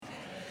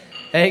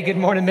Hey, good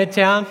morning,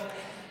 Midtown.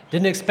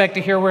 Didn't expect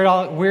to hear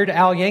Weird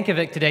Al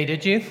Yankovic today,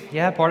 did you?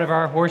 Yeah, part of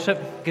our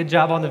worship. Good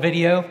job on the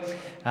video.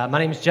 My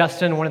name is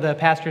Justin, one of the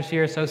pastors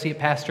here, associate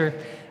pastor.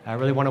 I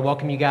really want to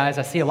welcome you guys.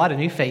 I see a lot of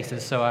new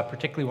faces, so I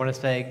particularly want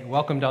to say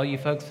welcome to all you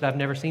folks that I've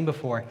never seen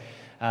before.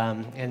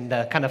 And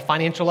the kind of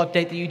financial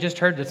update that you just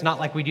heard, it's not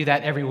like we do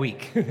that every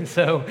week.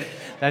 So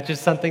that's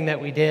just something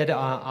that we did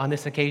on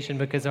this occasion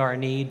because of our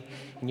need.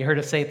 And you heard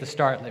us say at the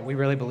start that we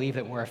really believe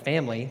that we're a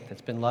family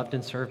that's been loved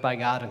and served by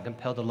God and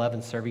compelled to love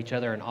and serve each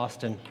other in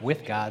Austin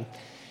with God.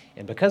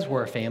 And because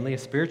we're a family, a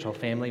spiritual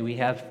family, we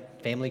have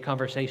family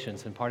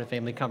conversations. And part of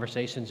family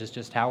conversations is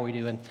just how are we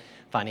doing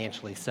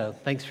financially. So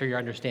thanks for your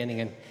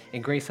understanding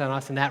and grace on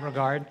us in that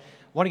regard. I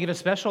want to give a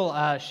special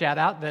shout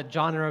out that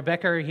John and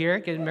Rebecca are here,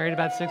 getting married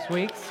about 6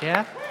 weeks.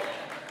 Yeah,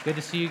 good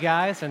to see you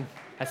guys. And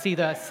I see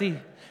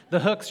the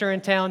Hooks are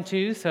in town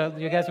too, so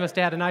you guys must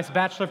have had a nice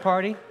bachelor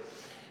party.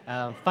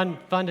 Fun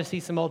to see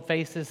some old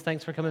faces.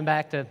 Thanks for coming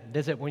back to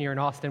visit when you're in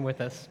Austin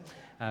with us.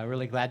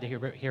 Really glad to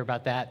hear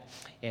about that.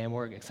 And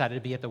we're excited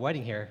to be at the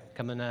wedding here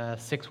coming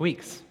 6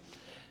 weeks.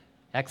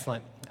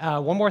 Excellent.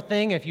 One more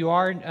thing, if you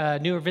are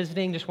new or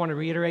visiting, just want to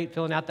reiterate,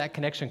 filling out that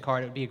connection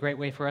card. It would be a great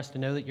way for us to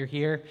know that you're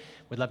here.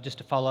 We'd love just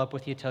to follow up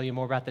with you, tell you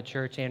more about the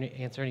church, and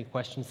answer any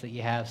questions that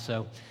you have.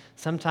 So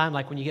sometime,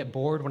 like when you get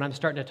bored, when I'm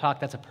starting to talk,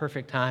 that's a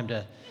perfect time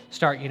to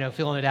start,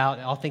 filling it out.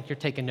 I'll think you're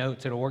taking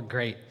notes. It'll work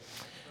great.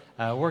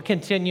 We're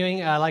continuing,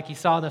 like you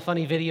saw in the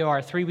funny video,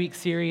 our 3-week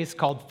series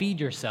called Feed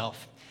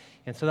Yourself.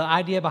 And so the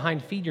idea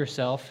behind Feed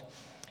Yourself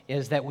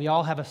is that we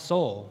all have a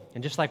soul.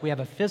 And just like we have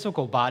a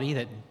physical body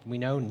that we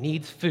know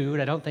needs food,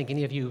 I don't think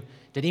any of you,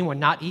 did anyone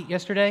not eat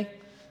yesterday?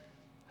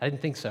 I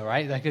didn't think so,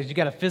 right? Because you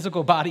got a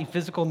physical body,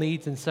 physical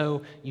needs, and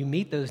so you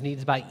meet those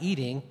needs by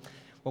eating.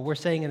 What we're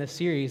saying in this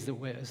series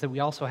is that we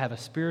also have a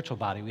spiritual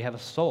body. We have a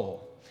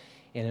soul.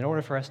 And in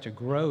order for us to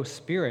grow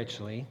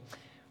spiritually,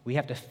 we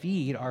have to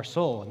feed our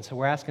soul. And so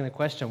we're asking the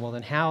question, well,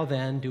 then how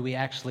then do we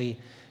actually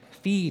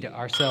feed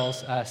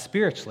ourselves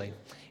spiritually?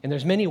 And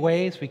there's many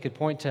ways. We could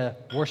point to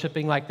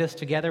worshiping like this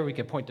together. We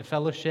could point to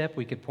fellowship.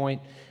 We could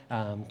point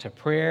to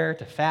prayer,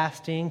 to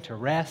fasting, to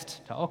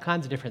rest, to all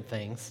kinds of different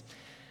things.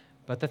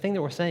 But the thing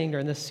that we're saying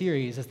during this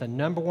series is the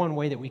number one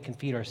way that we can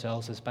feed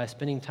ourselves is by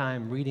spending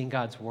time reading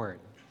God's Word.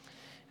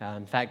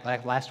 In fact,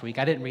 like last week,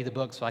 I didn't read the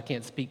book, so I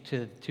can't speak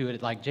to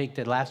it like Jake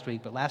did last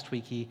week. But last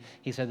week, he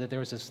said that there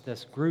was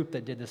this group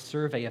that did this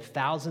survey of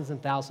thousands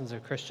and thousands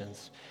of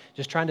Christians,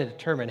 just trying to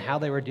determine how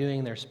they were doing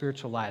in their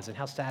spiritual lives and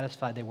how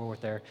satisfied they were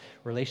with their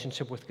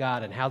relationship with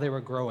God and how they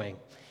were growing.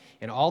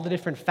 And all the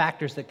different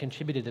factors that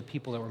contributed to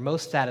people that were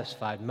most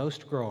satisfied,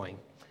 most growing.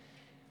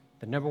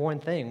 The number one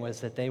thing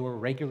was that they were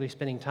regularly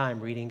spending time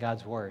reading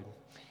God's Word.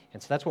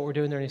 And so that's what we're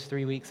doing during these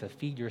 3 weeks of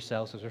Feed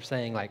Yourselves, is we're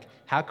saying, like,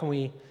 how can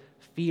we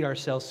feed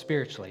ourselves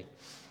spiritually?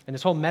 And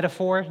this whole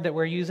metaphor that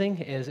we're using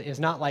is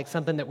not like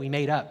something that we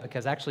made up,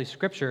 because actually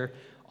Scripture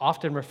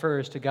often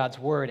refers to God's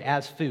Word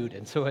as food.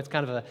 And so it's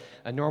kind of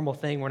a normal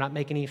thing. We're not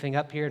making anything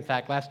up here. In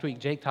fact, last week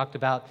Jake talked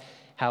about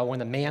how when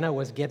the manna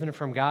was given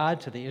from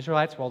God to the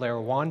Israelites while they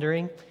were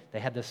wandering,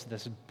 they had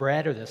this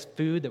bread or this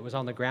food that was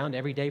on the ground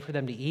every day for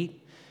them to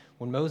eat.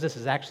 When Moses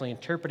is actually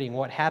interpreting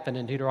what happened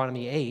in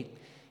Deuteronomy 8,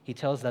 he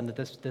tells them that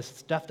this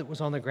stuff that was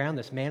on the ground,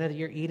 this manna that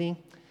you're eating,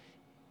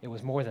 it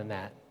was more than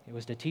that. It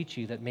was to teach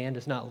you that man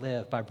does not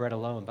live by bread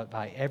alone, but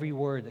by every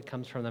word that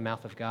comes from the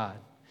mouth of God.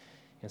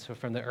 And so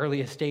from the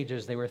earliest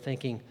stages, they were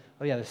thinking,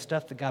 oh yeah, the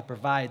stuff that God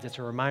provides, it's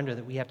a reminder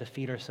that we have to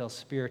feed ourselves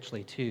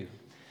spiritually too.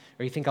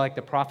 Or you think like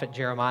the prophet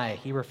Jeremiah,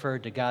 he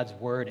referred to God's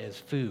word as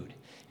food.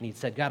 And he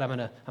said, God, I'm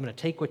gonna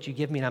take what you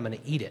give me and I'm gonna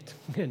eat it.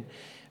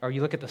 Or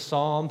you look at the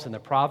Psalms and the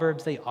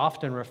Proverbs, they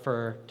often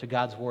refer to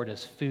God's word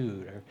as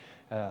food or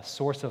a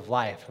source of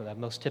life. The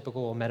most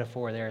typical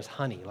metaphor there is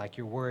honey, like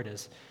your word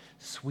is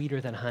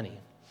sweeter than honey.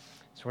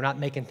 So we're not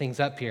making things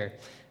up here.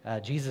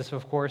 Jesus,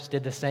 of course,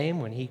 did the same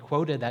when he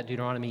quoted that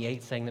Deuteronomy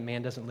 8 saying that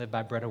man doesn't live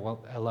by bread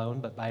alone,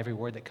 but by every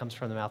word that comes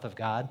from the mouth of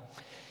God.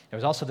 There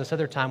was also this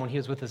other time when he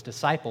was with his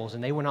disciples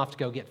and they went off to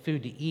go get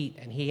food to eat,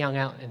 and he hung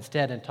out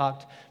instead and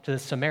talked to the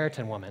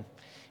Samaritan woman.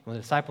 When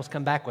the disciples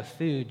come back with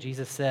food,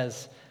 Jesus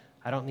says,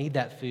 I don't need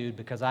that food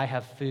because I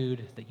have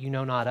food that you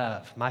know not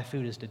of. My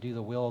food is to do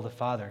the will of the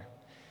Father.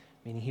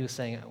 Meaning he was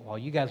saying, while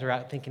you guys are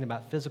out thinking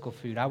about physical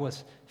food, I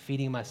was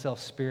feeding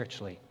myself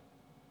spiritually.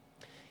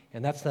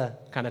 And that's the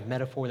kind of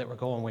metaphor that we're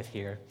going with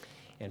here.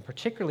 And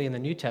particularly in the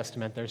New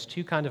Testament, there's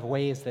two kind of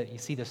ways that you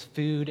see this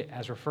food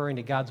as referring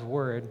to God's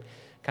word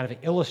kind of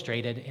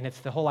illustrated, and it's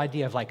the whole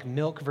idea of like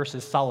milk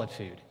versus solid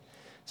food.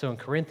 So in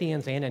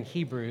Corinthians and in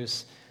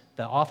Hebrews,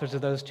 the authors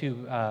of those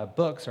two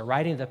books are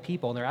writing to the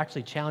people, and they're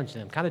actually challenging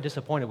them, kind of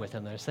disappointed with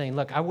them. They're saying,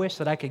 look, I wish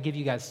that I could give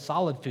you guys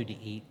solid food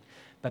to eat,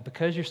 but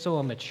because you're so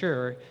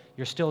immature,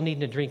 you're still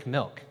needing to drink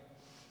milk.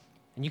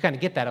 And you kind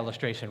of get that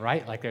illustration,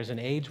 right? Like there's an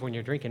age when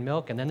you're drinking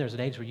milk, and then there's an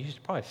age where you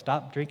should probably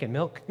stop drinking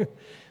milk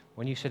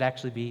when you should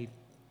actually be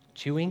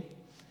chewing.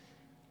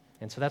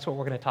 And so that's what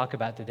we're going to talk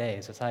about today,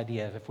 is this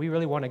idea of if we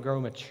really want to grow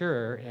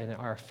mature in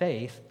our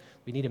faith,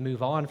 we need to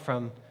move on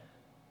from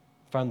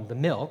from the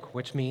milk,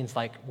 which means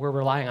like we're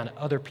relying on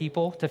other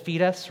people to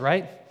feed us,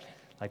 right?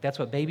 Like that's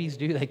what babies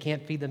do. They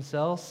can't feed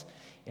themselves.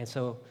 And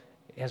so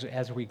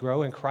as we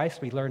grow in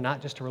Christ, we learn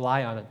not just to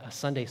rely on a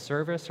Sunday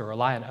service or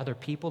rely on other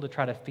people to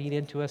try to feed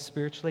into us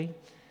spiritually,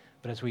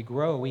 but as we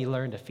grow, we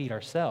learn to feed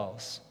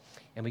ourselves.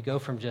 And we go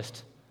from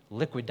just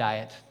liquid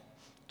diet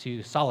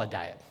to solid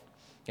diet.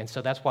 And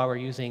so that's why we're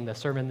using the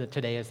sermon that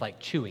today is like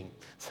chewing.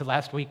 So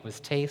last week was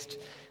taste,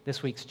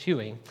 this week's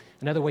chewing.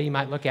 Another way you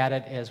might look at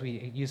it as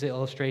we use the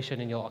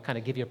illustration, and you'll kind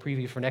of give you a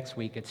preview for next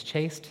week, it's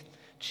taste,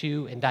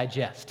 chew, and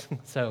digest.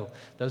 So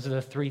those are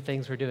the three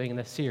things we're doing in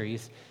this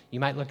series. You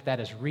might look at that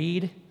as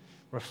read,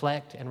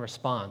 reflect, and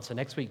respond. So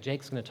next week,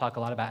 Jake's going to talk a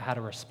lot about how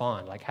to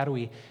respond. Like how do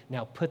we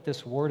now put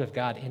this word of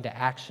God into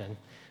action?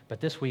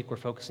 But this week, we're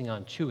focusing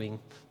on chewing,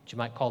 which you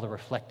might call the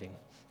reflecting.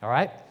 All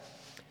right?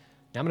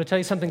 Now I'm going to tell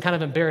you something kind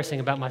of embarrassing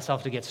about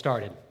myself to get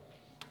started.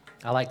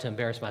 I like to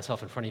embarrass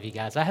myself in front of you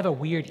guys. I have a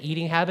weird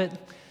eating habit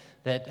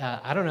that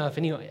I don't know if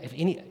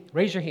any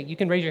raise your hand. You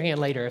can raise your hand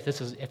later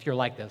if you're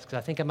like this, because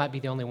I think I might be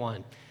the only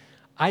one.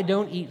 I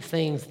don't eat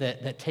things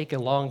that take a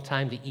long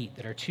time to eat,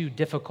 that are too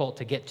difficult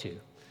to get to.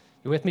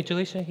 You with me,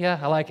 Jaleisha? Yeah,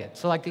 I like it.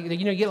 So like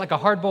you get like a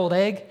hard-boiled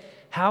egg.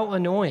 How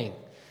annoying!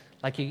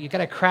 Like you got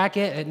to crack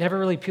it. It never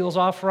really peels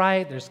off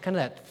right. There's kind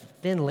of that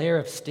thin layer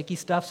of sticky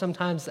stuff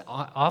sometimes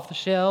off the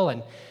shell,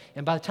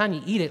 and by the time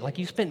you eat it, like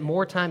you spent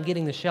more time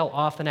getting the shell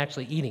off than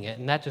actually eating it,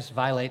 and that just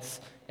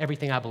violates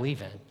everything I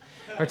believe in.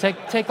 Or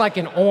take like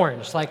an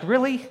orange. Like,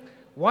 really?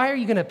 Why are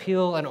you going to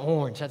peel an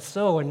orange? That's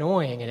so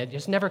annoying, and it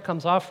just never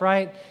comes off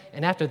right.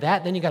 And after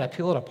that, then you got to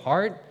peel it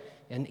apart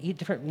and eat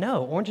different.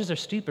 No, oranges are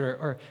stupid,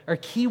 or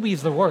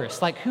kiwi's the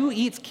worst. Like, who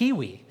eats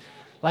kiwi?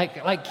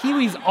 Like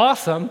kiwi's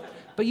awesome,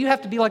 but you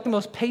have to be like the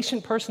most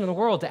patient person in the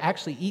world to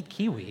actually eat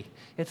kiwi.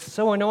 It's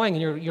so annoying,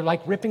 and you're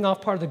like ripping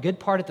off part of the good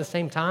part at the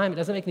same time. It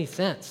doesn't make any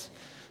sense.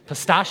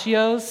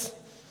 Pistachios,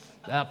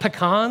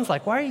 pecans,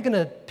 like why are you going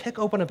to pick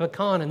open a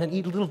pecan and then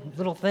eat a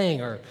little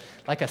thing? Or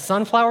like a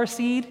sunflower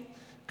seed?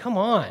 Come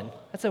on,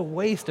 that's a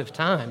waste of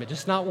time. It's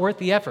just not worth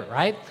the effort,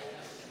 right?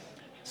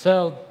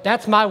 So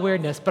that's my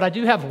weirdness, but I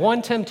do have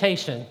one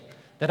temptation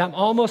that I'm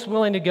almost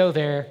willing to go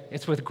there.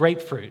 It's with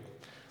grapefruit.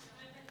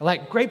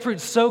 Like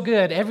grapefruit's so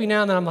good, every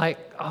now and then I'm like,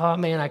 oh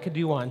man, I could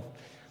do one.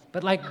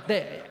 But like,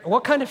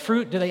 what kind of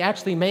fruit do they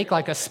actually make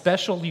like a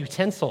special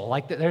utensil?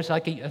 Like there's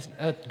like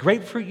a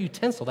grapefruit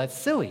utensil. That's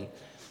silly.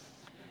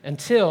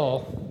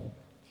 Until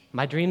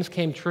my dreams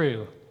came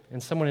true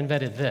and someone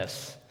invented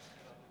this.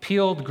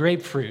 Peeled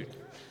grapefruit.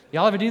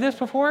 Y'all ever do this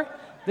before?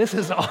 This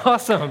is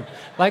awesome.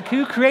 Like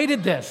who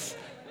created this?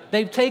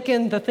 They've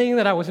taken the thing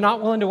that I was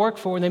not willing to work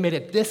for and they made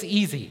it this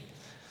easy.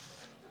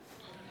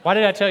 Why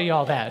did I tell you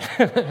all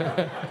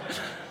that?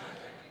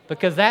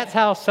 Because that's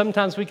how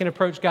sometimes we can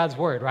approach God's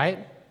word, right?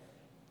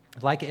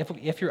 Like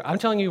if I'm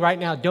telling you right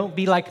now, don't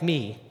be like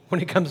me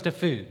when it comes to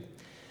food.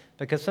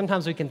 Because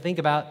sometimes we can think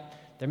about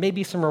there may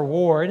be some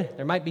reward,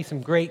 there might be some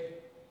great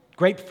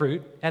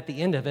grapefruit at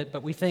the end of it,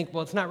 but we think,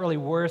 well, it's not really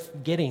worth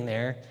getting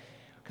there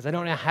because I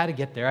don't know how to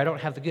get there. I don't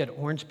have the good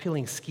orange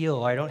peeling skill,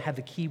 or I don't have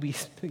the kiwi,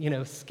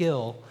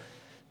 skill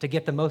to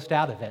get the most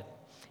out of it.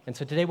 And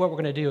so today what we're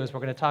going to do is we're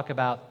going to talk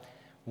about,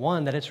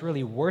 one, that it's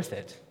really worth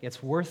it.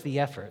 It's worth the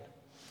effort.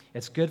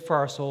 It's good for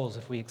our souls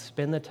if we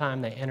expend the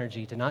time, the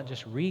energy to not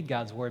just read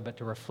God's word, but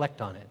to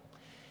reflect on it.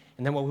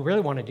 And then what we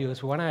really want to do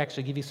is we want to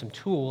actually give you some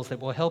tools that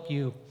will help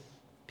you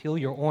peel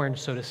your orange,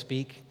 so to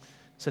speak,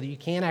 so that you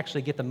can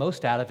actually get the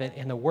most out of it,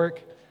 and the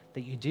work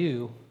that you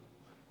do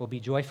will be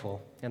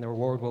joyful, and the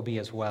reward will be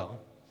as well.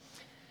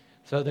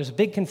 So there's a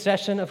big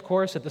concession, of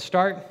course, at the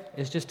start,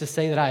 is just to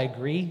say that I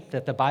agree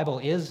that the Bible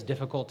is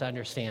difficult to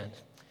understand.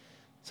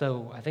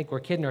 So I think we're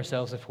kidding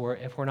ourselves if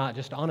we're not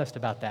just honest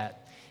about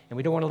that. And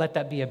we don't want to let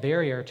that be a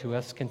barrier to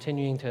us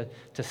continuing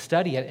to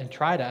study it and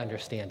try to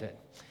understand it.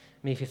 I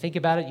mean, if you think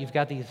about it, you've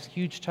got these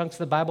huge chunks of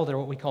the Bible that are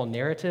what we call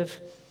narrative.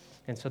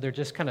 And so they're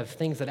just kind of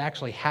things that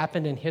actually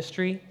happened in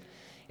history.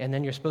 And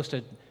then you're supposed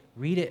to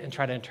read it and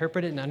try to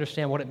interpret it and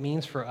understand what it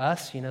means for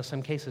us.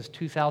 Some cases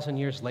 2,000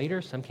 years later,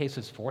 some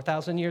cases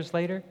 4,000 years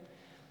later.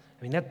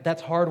 I mean,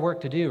 that's hard work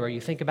to do. Or you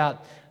think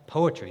about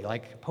poetry.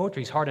 Like,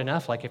 poetry's hard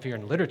enough, like if you're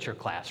in literature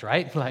class,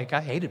 right? Like,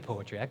 I hated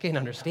poetry. I can't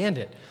understand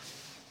it.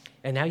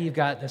 And now you've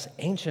got this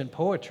ancient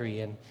poetry,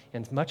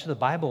 and much of the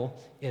Bible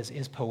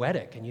is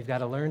poetic, and you've got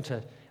to learn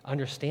to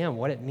understand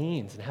what it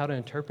means and how to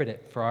interpret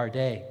it for our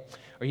day.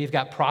 Or you've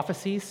got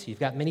prophecies. You've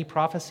got many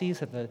prophecies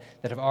that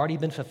have already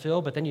been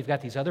fulfilled, but then you've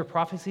got these other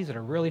prophecies that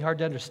are really hard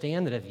to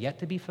understand that have yet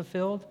to be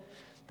fulfilled,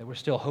 that we're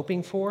still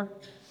hoping for.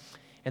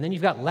 And then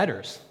you've got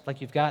letters. Like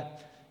you've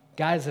got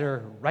guys that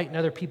are writing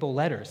other people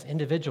letters,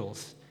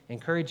 individuals,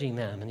 encouraging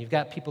them. And you've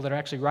got people that are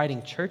actually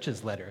writing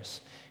churches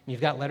letters. And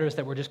you've got letters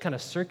that were just kind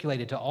of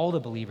circulated to all the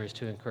believers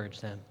to encourage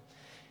them.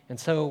 And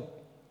so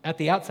at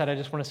the outset, I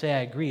just want to say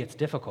I agree it's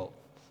difficult.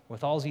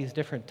 With all these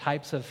different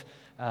types of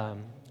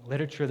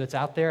literature that's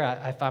out there,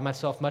 I find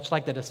myself much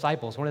like the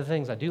disciples. One of the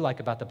things I do like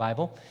about the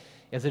Bible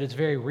is that it's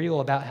very real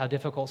about how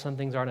difficult some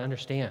things are to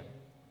understand.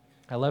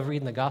 I love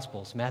reading the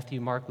Gospels, Matthew,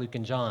 Mark, Luke,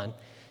 and John,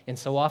 And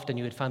so often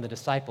you would find the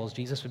disciples,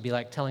 Jesus would be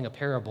like telling a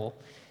parable,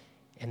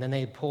 and then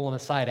they'd pull them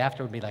aside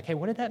after and be like, hey,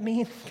 what did that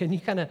mean? Can you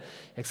kind of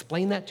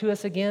explain that to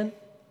us again?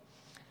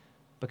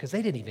 Because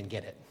they didn't even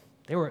get it.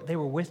 They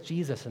were with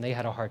Jesus, and they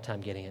had a hard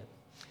time getting it.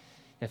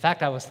 In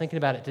fact, I was thinking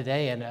about it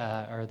today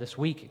or this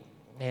week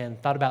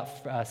and thought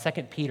about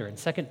 2 Peter. In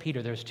 2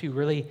 Peter, there's two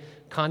really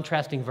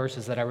contrasting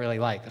verses that I really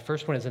like. The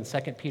first one is in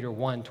 2 Peter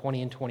 1,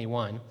 20 and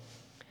 21.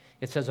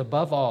 It says,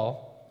 above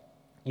all,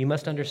 you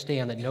must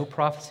understand that no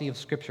prophecy of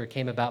Scripture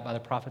came about by the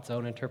prophet's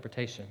own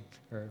interpretation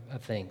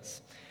of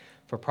things.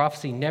 For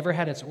prophecy never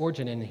had its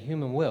origin in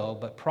human will,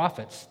 but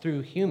prophets,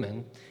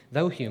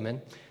 though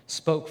human,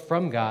 spoke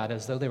from God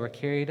as though they were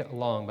carried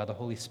along by the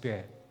Holy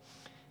Spirit.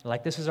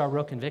 Like, this is our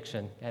real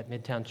conviction at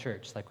Midtown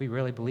Church. Like, we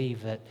really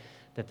believe that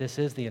this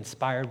is the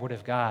inspired Word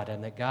of God,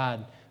 and that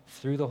God,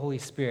 through the Holy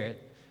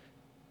Spirit,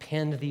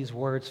 penned these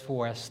words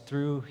for us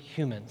through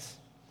humans.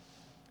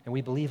 And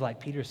we believe,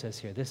 like Peter says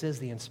here, this is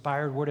the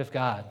inspired Word of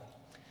God.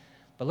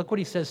 But look what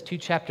he says 2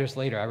 chapters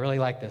later. I really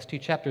like this. 2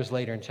 chapters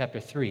later in chapter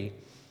 3,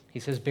 he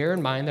says, bear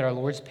in mind that our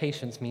Lord's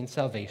patience means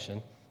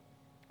salvation,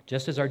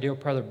 just as our dear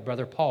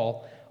brother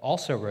Paul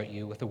also wrote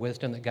you with the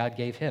wisdom that God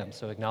gave him.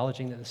 So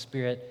acknowledging that the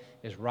Spirit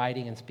is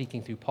writing and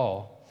speaking through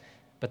Paul.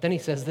 But then he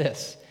says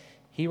this,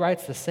 he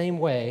writes the same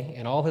way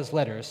in all his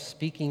letters,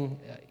 speaking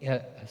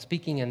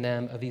in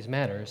them of these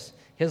matters.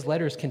 His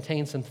letters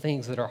contain some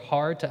things that are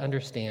hard to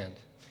understand,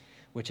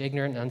 which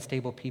ignorant and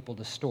unstable people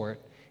distort,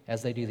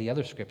 as they do the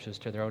other scriptures,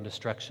 to their own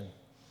destruction.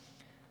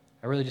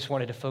 I really just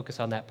wanted to focus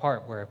on that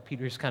part where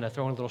Peter's kind of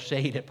throwing a little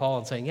shade at Paul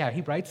and saying, yeah,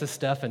 he writes this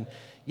stuff, and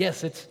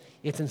yes, it's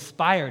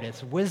inspired,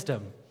 it's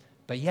wisdom,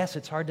 but yes,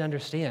 it's hard to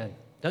understand.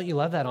 Don't you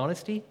love that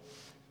honesty?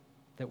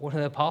 That one of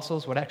the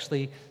apostles would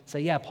actually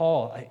say, yeah,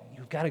 Paul,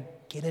 you've got to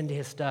get into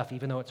his stuff,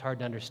 even though it's hard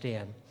to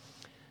understand.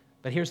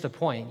 But here's the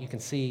point. You can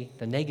see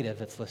the negative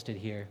that's listed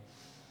here.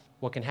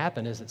 What can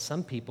happen is that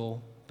some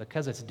people,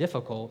 because it's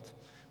difficult,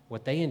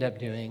 what they end up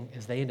doing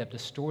is they end up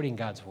distorting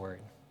God's word,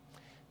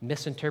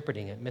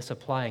 misinterpreting it,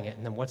 misapplying it,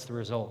 and then what's the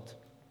result?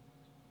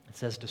 It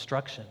says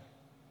destruction.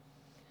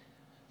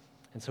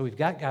 And so we've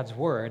got God's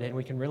word, and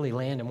we can really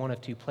land in one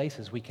of two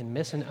places. We can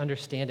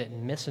misunderstand it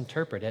and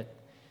misinterpret it,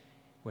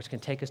 which can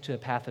take us to a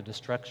path of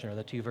destruction, or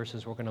the two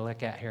verses we're going to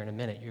look at here in a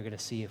minute. You're going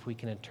to see if we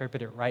can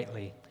interpret it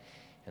rightly,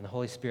 and the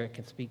Holy Spirit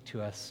can speak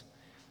to us.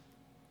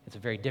 It's a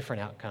very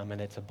different outcome, and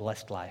it's a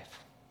blessed life.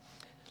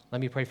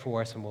 Let me pray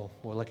for us, and we'll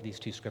look at these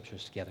two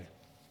scriptures together.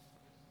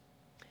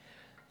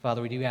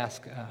 Father, we do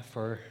ask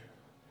for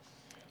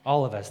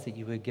all of us that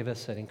you would give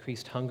us an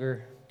increased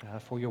hunger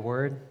for your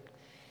word,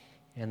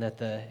 and that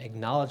the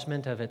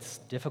acknowledgement of its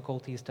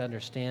difficulties to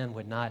understand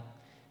would not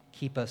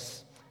keep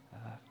us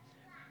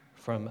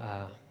from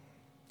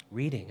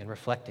reading and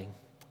reflecting.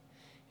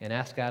 And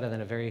ask God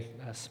in a very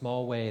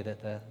small way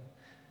that the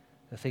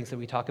things that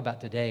we talk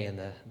about today and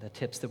the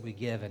tips that we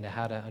give into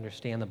how to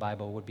understand the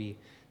Bible would be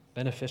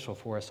beneficial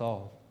for us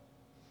all.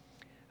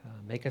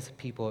 Make us a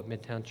people at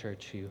Midtown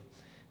Church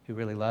who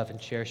really love and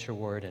cherish your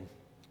word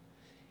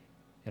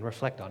and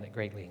reflect on it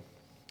greatly.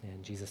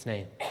 In Jesus'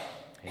 name,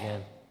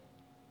 amen.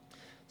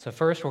 So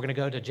first, we're going to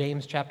go to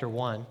James chapter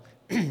 1.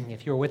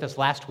 If you were with us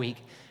last week,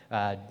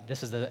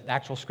 this is the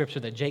actual scripture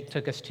that Jake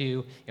took us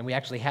to, and we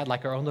actually had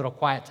like our own little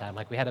quiet time.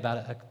 Like we had about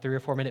a 3 or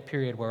 4 minute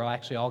period where we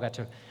actually all got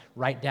to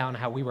write down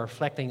how we were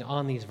reflecting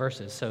on these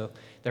verses. So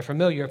they're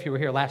familiar if you were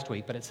here last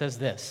week, but it says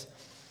this: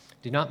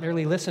 do not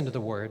merely listen to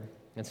the word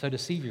and so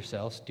deceive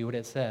yourselves, do what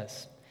it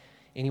says.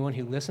 Anyone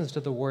who listens to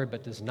the word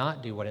but does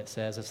not do what it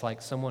says is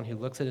like someone who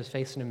looks at his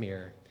face in a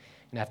mirror,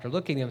 and after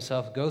looking at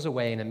himself goes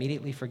away and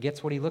immediately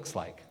forgets what he looks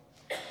like.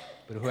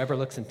 But whoever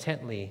looks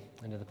intently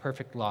into the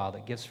perfect law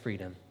that gives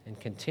freedom and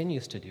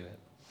continues to do it,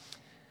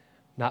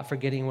 not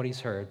forgetting what he's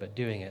heard, but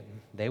doing it,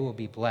 they will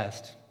be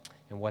blessed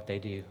in what they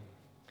do.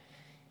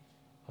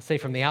 I'll say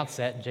from the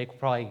outset, and Jake will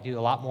probably do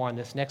a lot more on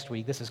this next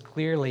week, this is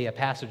clearly a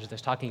passage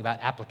that's talking about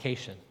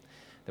application,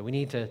 that we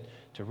need to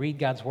read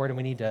God's word and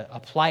we need to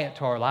apply it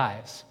to our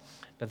lives.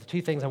 But the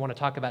two things I want to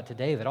talk about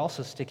today that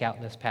also stick out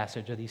in this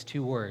passage are these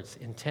two words,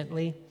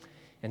 intently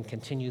and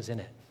continues in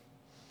it.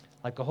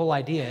 Like the whole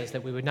idea is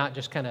that we would not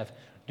just kind of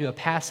do a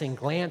passing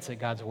glance at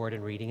God's word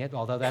and reading it,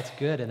 although that's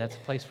good and that's a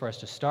place for us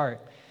to start.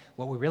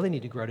 What we really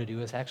need to grow to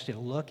do is actually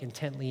look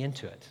intently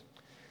into it,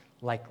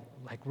 like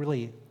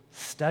really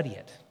study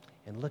it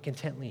and look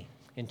intently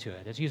into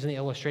it. It's using the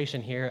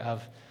illustration here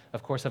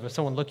of course, of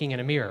someone looking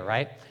in a mirror,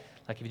 right?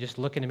 Like if you just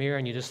look in a mirror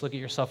and you just look at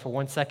yourself for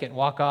 1 second and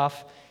walk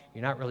off,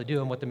 you're not really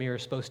doing what the mirror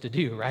is supposed to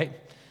do, right?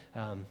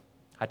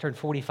 I turned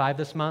 45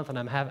 this month, and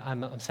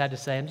I'm sad to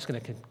say I'm just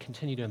going to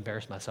continue to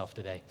embarrass myself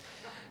today.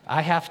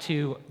 I have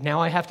to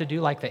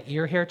do like the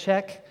ear hair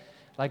check.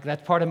 Like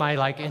that's part of my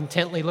like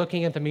intently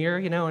looking at the mirror,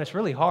 and it's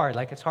really hard.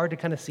 Like it's hard to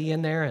kind of see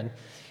in there,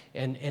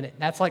 and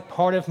that's like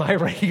part of my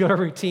regular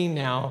routine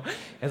now,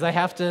 is I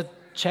have to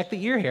check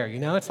the ear hair.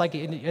 It's like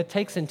it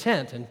takes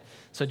intent. And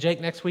so Jake,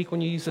 next week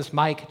when you use this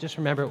mic, just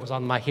remember it was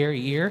on my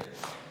hairy ear.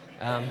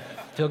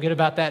 Feel good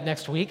about that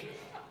next week.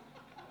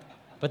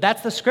 But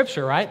that's the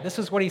scripture, right? This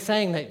is what he's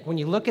saying, that when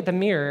you look at the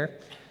mirror,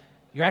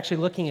 you're actually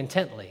looking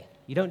intently.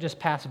 You don't just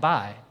pass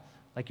by.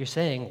 Like you're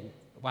saying,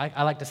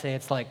 I like to say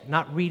it's like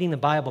not reading the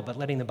Bible, but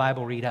letting the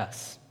Bible read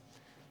us.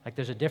 Like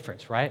there's a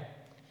difference, right?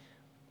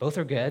 Both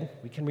are good.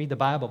 We can read the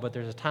Bible, but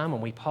there's a time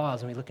when we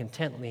pause and we look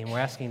intently and we're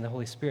asking the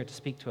Holy Spirit to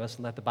speak to us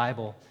and let the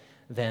Bible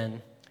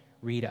then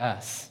read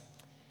us.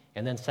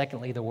 And then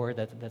secondly, the word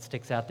that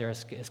sticks out there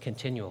is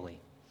continually.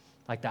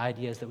 Like the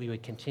idea is that we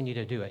would continue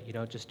to do it. You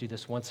don't just do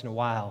this once in a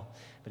while,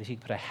 but if you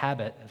put a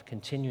habit of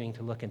continuing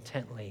to look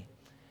intently,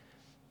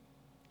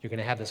 you're going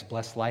to have this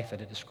blessed life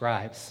that it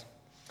describes.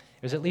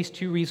 There's at least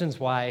two reasons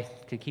why,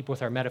 to keep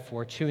with our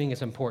metaphor, chewing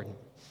is important.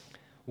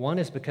 One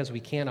is because we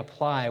can't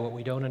apply what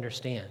we don't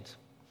understand.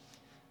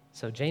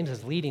 So James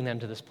is leading them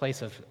to this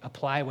place of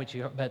apply what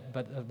you,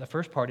 but the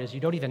first part is you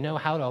don't even know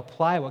how to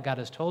apply what God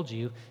has told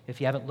you if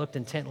you haven't looked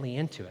intently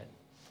into it.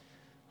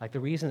 Like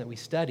the reason that we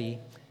study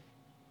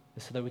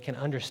is so that we can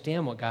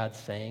understand what God's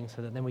saying,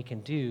 so that then we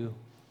can do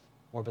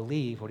or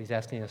believe what he's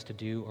asking us to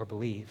do or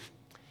believe.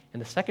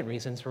 And the second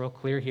reason is real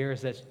clear here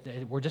is that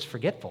we're just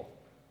forgetful.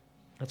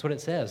 That's what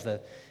it says,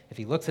 that if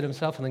he looks at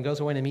himself and then goes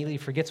away and immediately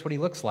forgets what he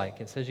looks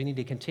like, it says you need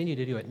to continue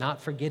to do it, not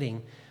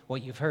forgetting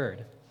what you've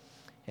heard.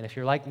 And if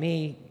you're like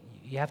me,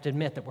 you have to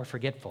admit that we're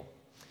forgetful.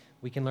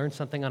 We can learn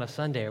something on a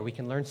Sunday, or we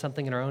can learn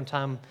something in our own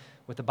time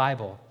with the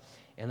Bible,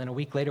 and then a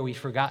week later we've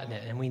forgotten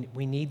it, and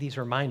we need these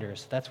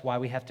reminders. That's why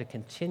we have to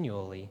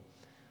continually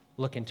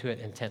look into it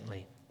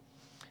intently.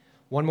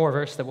 One more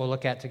verse that we'll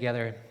look at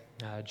together,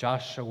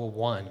 Joshua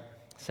 1,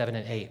 7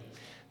 and 8.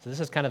 So this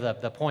is kind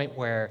of the point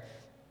where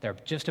they're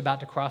just about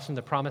to cross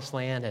into the promised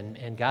land,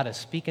 and God is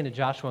speaking to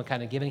Joshua and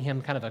kind of giving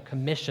him kind of a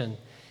commission.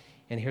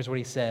 And here's what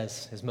he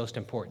says is most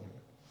important.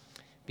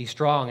 Be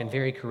strong and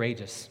very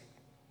courageous.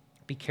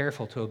 Be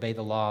careful to obey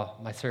the law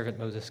my servant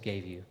Moses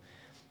gave you.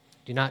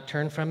 Do not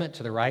turn from it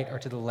to the right or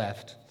to the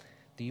left,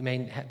 that you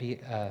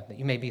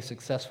may be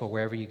successful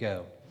wherever you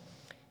go.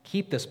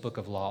 Keep this book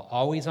of law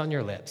always on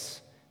your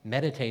lips.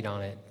 Meditate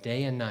on it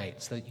day and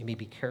night so that you may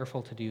be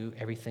careful to do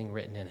everything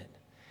written in it.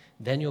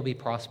 Then you'll be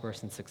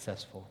prosperous and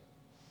successful.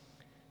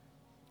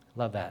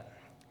 Love that.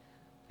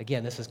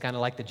 Again, this is kind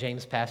of like the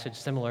James passage,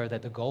 similar,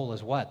 that the goal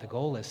is what? The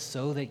goal is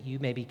so that you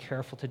may be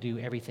careful to do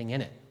everything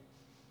in it.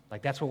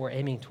 Like that's what we're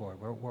aiming toward.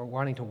 We're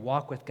wanting to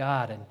walk with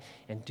God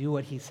and do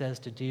what he says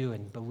to do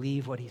and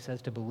believe what he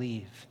says to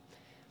believe.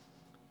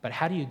 But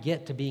how do you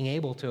get to being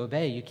able to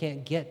obey? You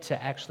can't get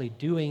to actually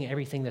doing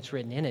everything that's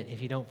written in it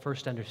if you don't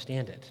first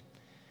understand it.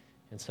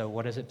 And so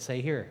what does it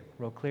say here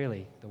real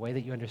clearly? The way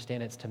that you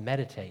understand it is to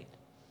meditate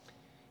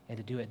and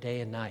to do it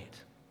day and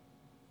night.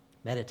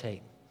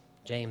 Meditate.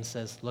 James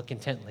says, look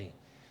intently,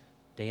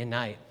 day and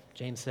night.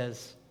 James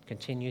says,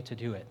 continue to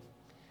do it.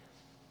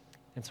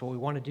 And so what we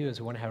want to do is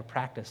we want to have a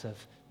practice of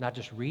not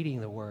just reading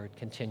the word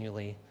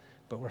continually,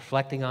 but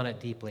reflecting on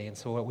it deeply. And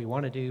so what we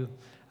want to do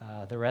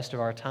the rest of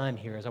our time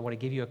here is I want to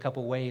give you a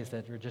couple ways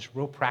that are just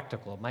real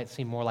practical. It might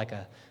seem more like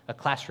a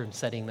classroom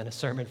setting than a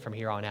sermon from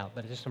here on out,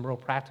 but it's just some real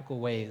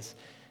practical ways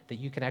that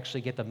you can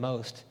actually get the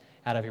most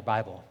out of your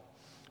Bible.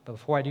 But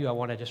before I do, I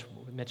want to just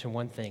mention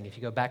one thing. If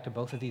you go back to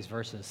both of these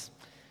verses,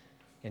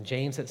 in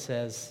James, it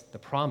says the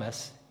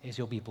promise is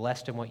you'll be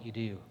blessed in what you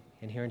do.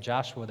 And here in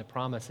Joshua, the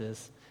promise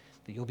is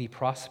that you'll be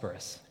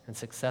prosperous and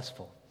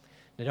successful.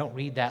 Now, don't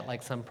read that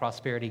like some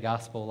prosperity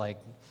gospel, like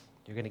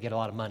you're going to get a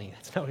lot of money.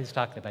 That's not what he's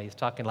talking about. He's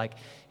talking like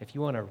if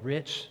you want a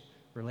rich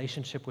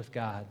relationship with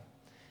God,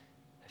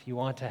 if you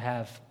want to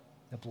have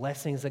the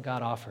blessings that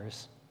God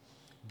offers,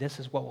 this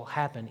is what will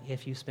happen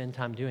if you spend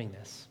time doing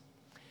this.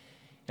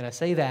 And I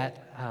say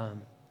that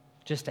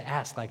just to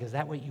ask, like, is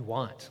that what you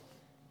want?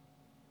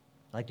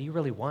 Like, do you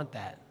really want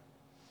that?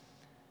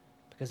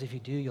 Because if you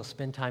do, you'll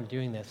spend time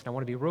doing this. And I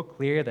want to be real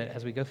clear that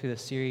as we go through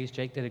this series,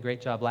 Jake did a great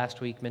job last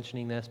week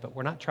mentioning this, but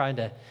we're not trying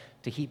to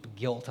heap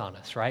guilt on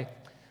us, right?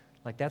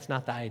 Like, that's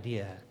not the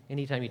idea.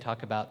 Anytime you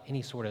talk about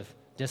any sort of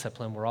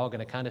discipline, we're all going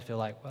to kind of feel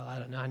like,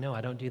 well, I know I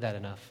don't do that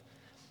enough.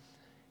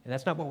 And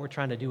that's not what we're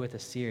trying to do with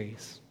this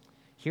series.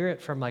 Hear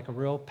it from like a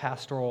real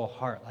pastoral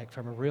heart, like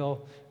from a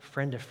real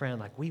friend to friend.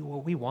 Like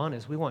what we want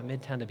is we want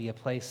Midtown to be a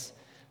place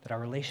that our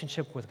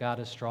relationship with God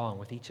is strong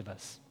with each of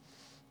us,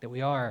 that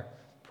we are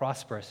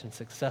prosperous and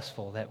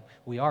successful, that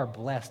we are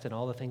blessed in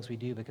all the things we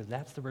do, because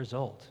that's the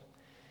result.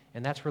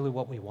 And that's really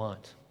what we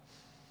want.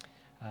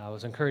 I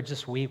was encouraged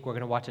this week. We're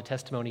going to watch a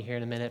testimony here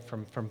in a minute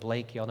from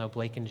Blake. You all know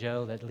Blake and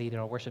Joe that lead in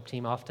our worship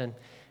team often.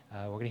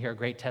 We're going to hear a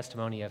great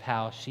testimony of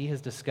how she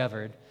has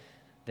discovered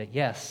that,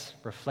 yes,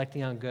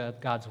 reflecting on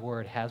God's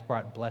word has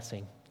brought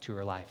blessing to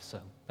her life. So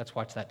let's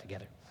watch that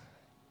together.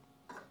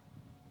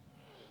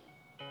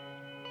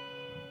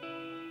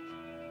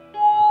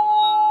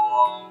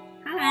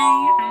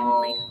 Hi, I'm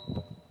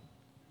Blake.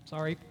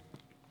 Sorry.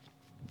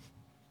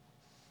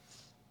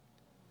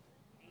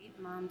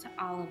 Mom to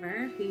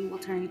Oliver, who will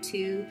turn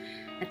 2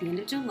 at the end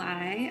of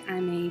July.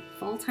 I'm a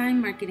full-time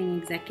marketing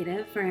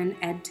executive for an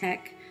ed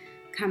tech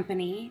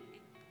company.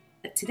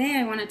 But today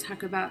I want to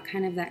talk about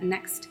kind of that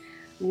next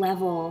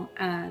level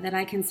that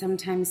I can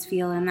sometimes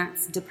feel, and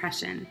that's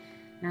depression.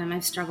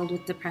 I've struggled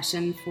with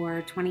depression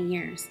for 20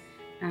 years.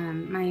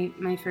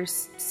 My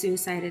first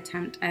suicide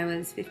attempt, I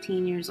was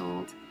 15 years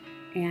old,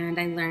 and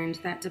I learned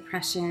that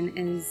depression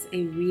is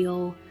a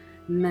real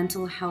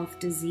mental health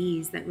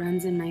disease that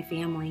runs in my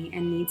family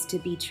and needs to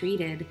be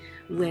treated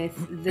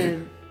with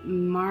the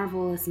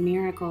marvelous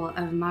miracle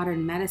of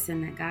modern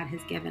medicine that God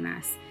has given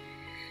us.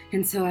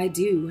 And so I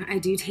do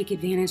take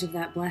advantage of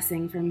that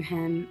blessing from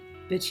Him.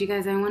 But you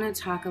guys, I want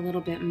to talk a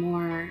little bit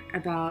more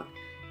about,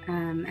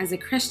 as a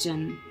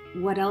Christian,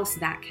 what else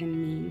that can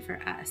mean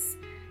for us.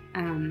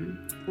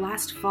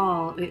 Last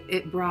fall,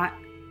 it brought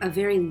a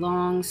very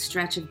long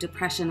stretch of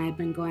depression I'd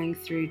been going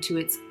through to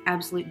its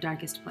absolute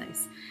darkest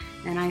place.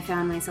 And I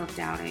found myself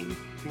doubting.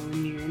 And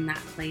when you're in that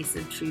place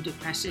of true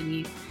depression,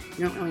 you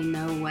don't really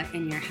know what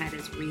in your head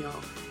is real.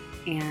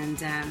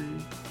 And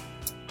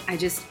I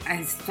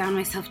found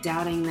myself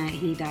doubting that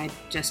He died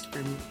just for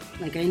me.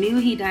 Like, I knew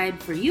He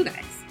died for you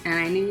guys, and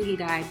I knew He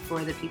died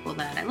for the people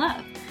that I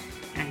love.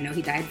 And I know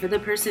He died for the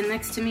person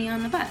next to me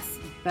on the bus.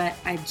 But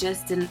I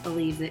just didn't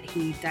believe that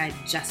He died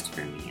just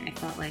for me. I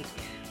felt like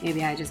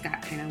maybe I just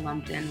got kind of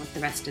lumped in with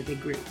the rest of the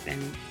group,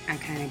 and I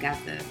kind of got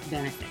the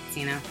benefits,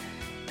 you know.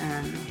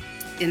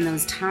 In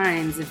those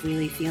times of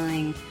really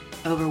feeling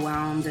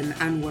overwhelmed and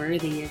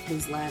unworthy of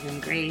His love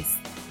and grace,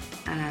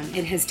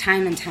 it has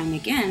time and time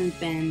again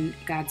been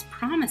God's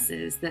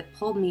promises that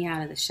pulled me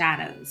out of the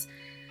shadows.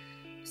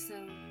 So,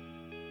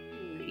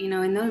 you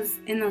know, in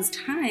those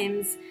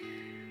times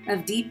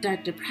of deep,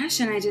 dark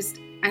depression,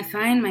 I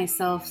find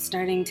myself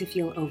starting to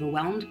feel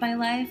overwhelmed by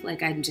life,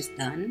 like I'm just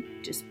done,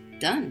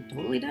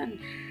 totally done.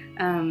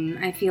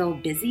 I feel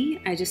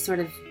busy. I just sort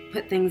of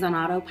put things on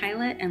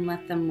autopilot and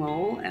let them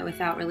roll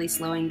without really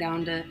slowing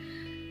down to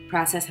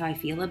process how I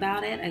feel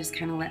about it. I just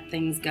kind of let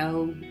things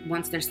go.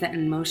 Once they're set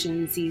in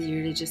motion, it's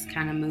easier to just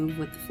kind of move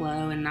with the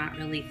flow and not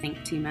really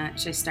think too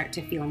much. I start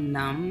to feel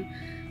numb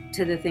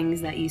to the things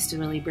that used to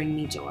really bring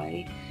me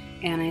joy.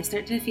 And I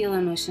start to feel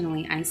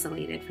emotionally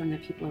isolated from the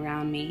people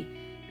around me.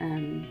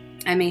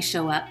 I may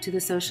show up to the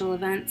social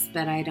events,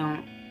 but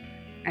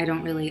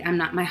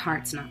my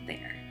heart's not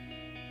there.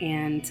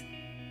 And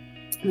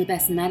the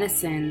best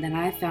medicine that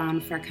I've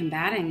found for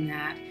combating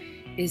that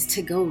is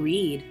to go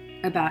read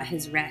about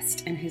His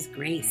rest and His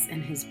grace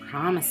and His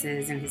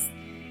promises and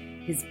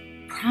His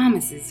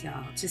promises,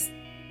 y'all.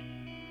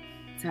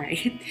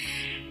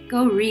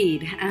 Go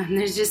read.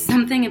 There's just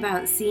something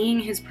about seeing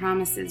His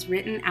promises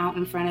written out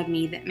in front of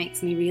me that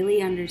makes me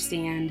really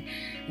understand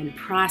and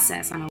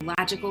process on a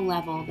logical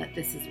level that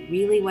this is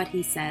really what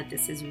He said,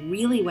 this is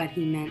really what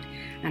He meant,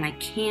 and I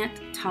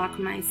can't talk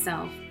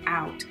myself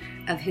out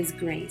of His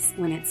grace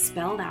when it's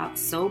spelled out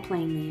so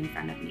plainly in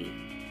front of me.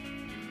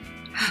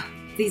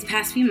 These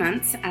past few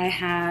months, I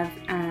have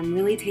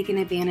really taken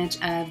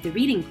advantage of the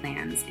reading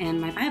plans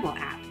and my Bible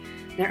app.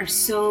 There are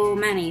so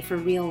many for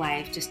real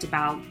life, just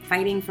about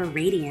fighting for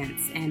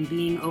radiance and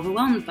being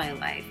overwhelmed by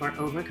life, or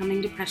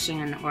overcoming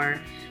depression, or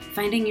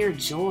finding your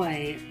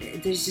joy.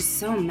 There's just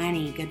so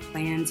many good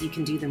plans. You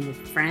can do them with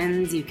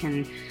friends. You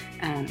can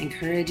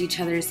encourage each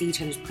other, see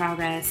each other's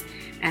progress.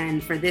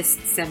 And for this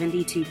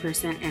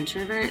 72%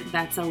 introvert,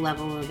 that's a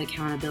level of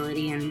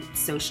accountability and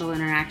social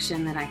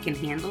interaction that I can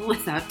handle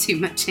without too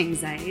much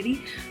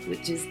anxiety,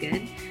 which is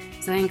good.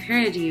 So I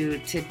encourage you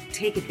to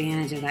take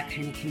advantage of that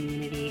kind of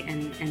community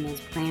and those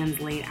plans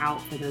laid out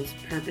for those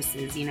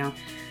purposes. You know,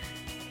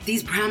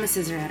 these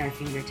promises are at our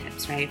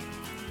fingertips, right?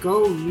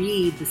 Go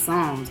read the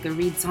Psalms. Go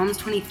read Psalms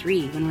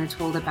 23 when we're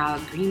told about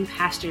green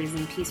pastures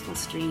and peaceful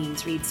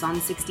streams. Read Psalm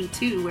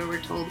 62 where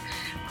we're told,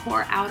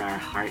 pour out our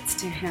hearts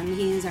to Him.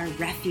 He is our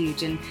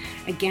refuge. And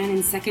again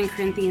in 2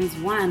 Corinthians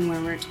 1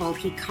 where we're told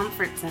He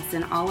comforts us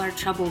in all our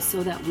troubles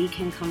so that we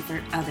can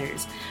comfort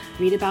others.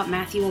 Read about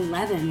Matthew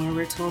 11 where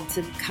we're told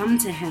to come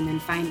to Him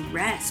and find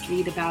rest.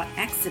 Read about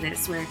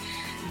Exodus where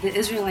the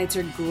Israelites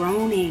are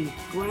groaning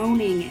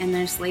in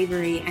their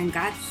slavery, and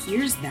God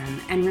hears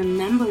them and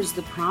remembers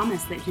the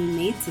promise that He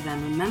made to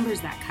them, remembers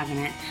that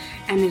covenant,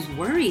 and is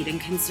worried and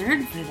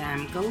concerned for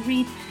them. Go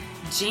read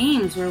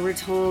James, where we're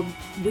told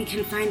we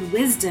can find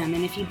wisdom,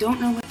 and if you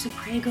don't know what to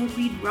pray, go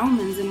read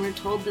Romans, and we're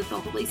told that the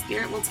Holy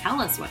Spirit will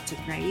tell us what to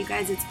pray. You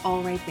guys, it's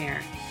all right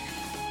there.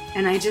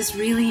 And I just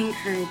really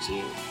encourage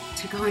you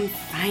to go and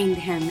find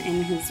Him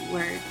in His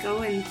Word.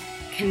 Go and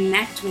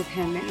connect with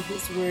Him in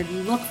His Word.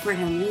 Look for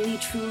Him. Really,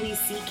 truly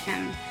seek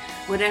Him.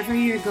 Whatever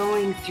you're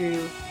going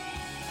through,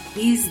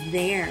 He's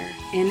there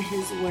in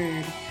His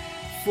Word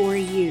for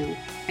you,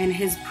 and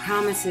His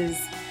promises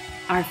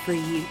are for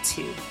you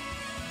too.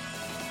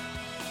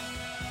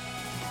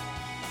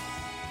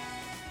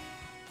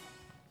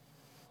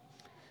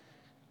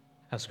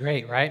 That's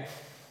great, right?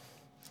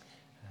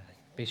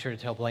 Be sure to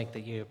tell Blank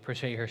that you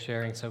appreciate her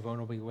sharing so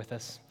vulnerably with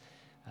us.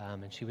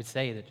 And she would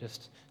say that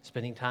just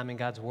spending time in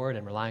God's Word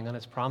and relying on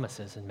His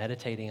promises and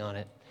meditating on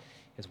it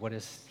is what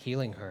is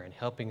healing her and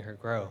helping her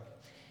grow.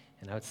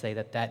 And I would say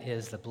that that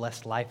is the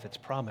blessed life that's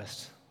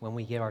promised when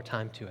we give our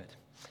time to it.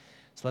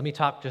 So let me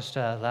talk just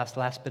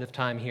last bit of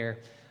time here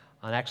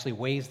on actually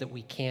ways that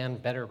we can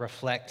better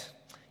reflect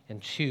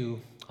and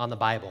chew on the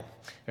Bible.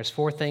 There's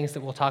 4 things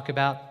that we'll talk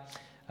about: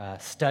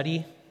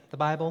 study, the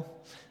Bible,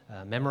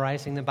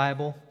 memorizing the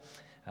Bible,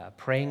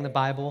 praying the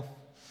Bible,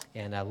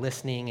 and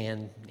listening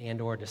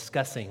and or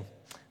discussing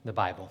the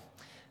Bible.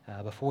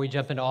 Before we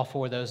jump into all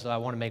four of those, though, I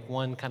want to make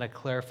one kind of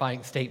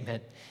clarifying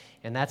statement,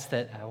 and that's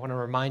that I want to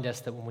remind us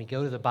that when we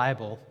go to the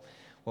Bible,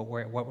 what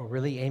we're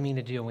really aiming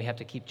to do, and we have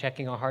to keep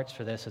checking our hearts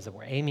for this, is that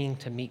we're aiming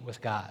to meet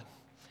with God,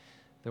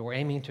 that we're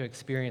aiming to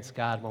experience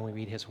God when we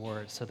read His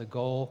Word. So the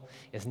goal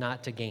is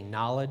not to gain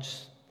knowledge,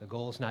 the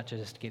goal is not to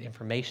just get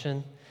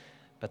information,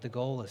 but the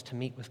goal is to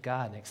meet with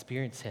God and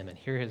experience Him and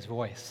hear His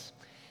voice.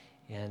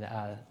 And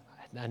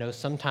I know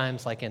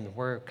sometimes,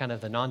 we're kind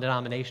of the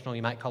non-denominational,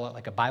 you might call it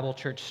like a Bible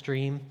church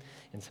stream,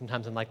 and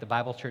sometimes in like the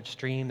Bible church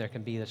stream, there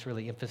can be this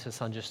really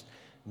emphasis on just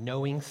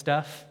knowing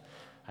stuff.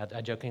 I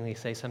jokingly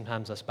say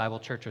sometimes us Bible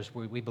churchers,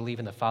 we believe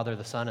in the Father,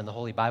 the Son, and the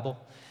Holy Bible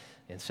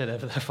instead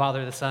of the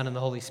Father, the Son, and the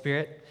Holy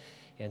Spirit.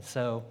 And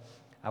so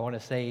I want to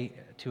say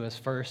to us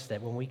first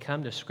that when we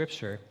come to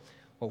Scripture,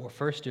 what we're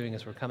first doing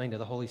is we're coming to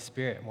the Holy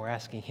Spirit and we're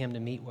asking Him to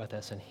meet with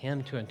us and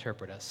Him to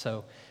interpret us.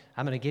 So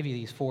I'm going to give you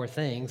these four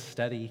things: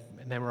 study,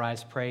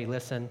 memorize, pray,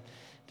 listen,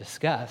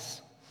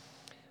 discuss.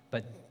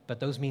 But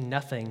those mean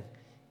nothing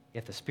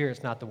if the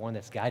Spirit's not the one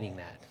that's guiding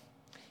that.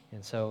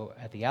 And so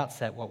at the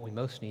outset, what we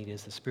most need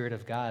is the Spirit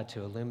of God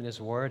to illumine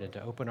His Word and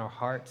to open our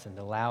hearts and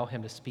allow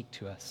Him to speak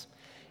to us.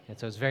 And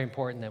so it's very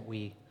important that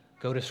we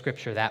go to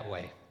Scripture that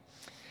way.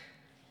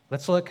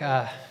 Let's look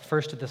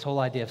first at this whole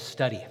idea of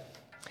study.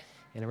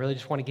 And I really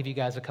just want to give you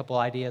guys a couple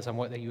ideas on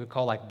what you would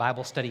call like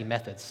Bible study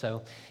methods.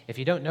 So if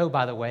you don't know,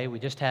 by the way, we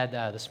just had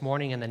this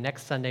morning and the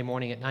next Sunday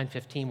morning at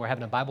 9:15, we're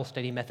having a Bible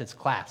study methods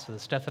class. So the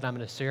stuff that I'm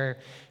going to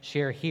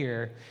share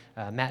here,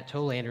 Matt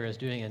Tolander is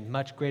doing in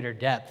much greater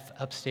depth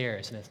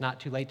upstairs, and it's not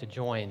too late to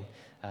join.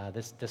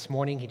 This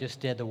morning, he just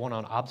did the one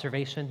on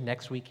observation.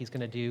 Next week, he's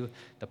going to do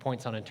the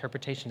points on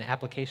interpretation and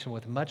application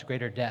with much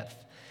greater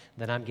depth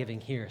than I'm giving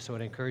here. So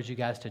I'd encourage you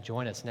guys to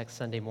join us next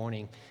Sunday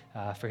morning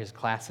for his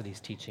class that he's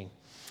teaching.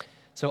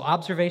 So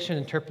observation,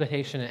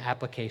 interpretation, and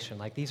application,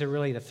 like these are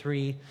really the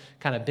three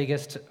kind of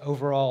biggest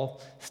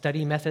overall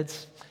study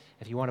methods.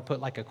 If you want to put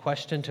like a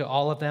question to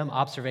all of them,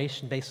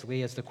 observation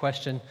basically is the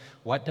question,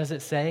 what does it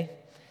say?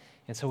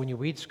 And so when you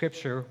read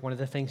Scripture, one of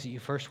the things that you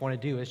first want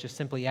to do is just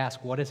simply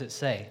ask, what does it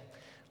say?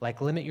 Like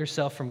limit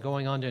yourself from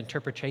going on to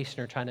interpretation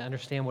or trying to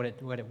understand what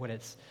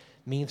it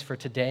means for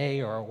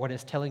today or what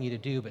it's telling you to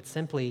do, but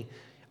simply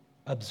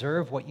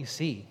observe what you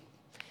see.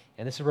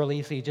 And this is real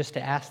easy just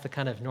to ask the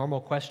kind of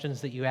normal questions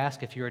that you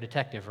ask if you're a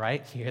detective,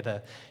 right? You're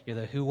the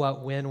who,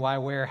 what, when, why,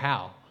 where,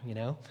 how, you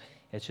know?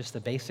 It's just the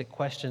basic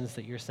questions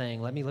that you're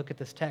saying, let me look at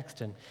this text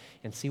and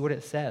see what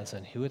it says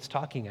and who it's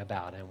talking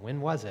about and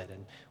when was it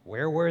and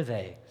where were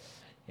they?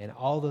 And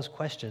all those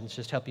questions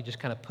just help you just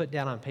kind of put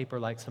down on paper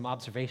like some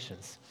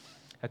observations.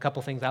 A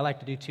couple things I like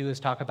to do too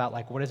is talk about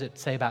like what does it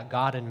say about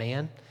God and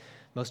man?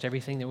 Most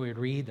everything that we would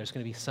read, there's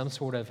going to be some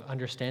sort of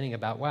understanding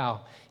about,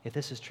 wow, if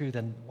this is true,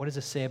 then what does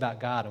this say about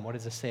God and what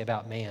does this say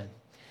about man?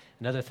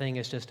 Another thing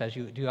is just as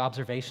you do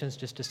observations,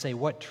 just to say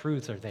what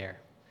truths are there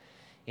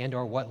and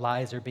or what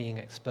lies are being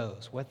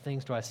exposed. What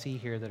things do I see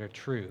here that are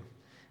true?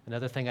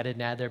 Another thing I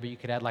didn't add there, but you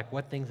could add like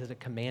what things is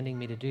it commanding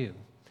me to do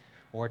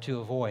or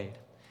to avoid?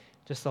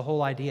 Just the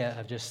whole idea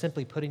of just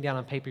simply putting down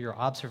on paper your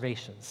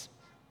observations.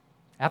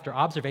 After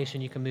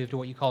observation, you can move to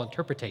what you call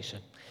interpretation.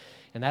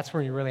 And that's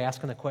when you're really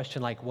asking the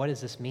question, like, what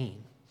does this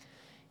mean?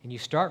 And you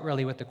start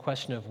really with the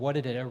question of what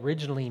did it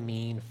originally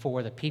mean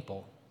for the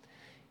people?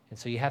 And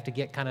so you have to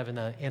get kind of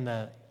in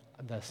the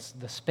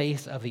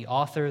space of the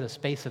author, the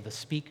space of the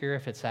speaker,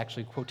 if it's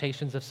actually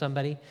quotations of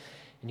somebody.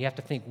 And you have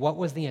to think, what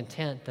was the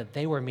intent that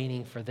they were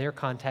meaning for their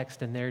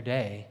context in their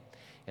day?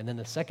 And then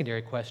the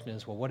secondary question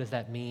is, well, what does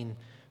that mean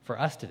for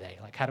us today?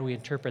 Like, how do we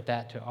interpret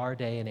that to our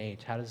day and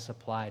age? How does this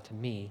apply to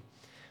me?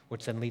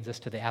 Which then leads us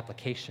to the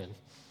application.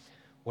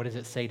 What does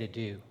it say to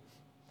do?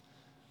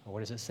 Or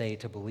what does it say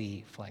to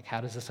believe? Like,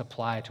 how does this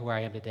apply to where I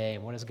am today?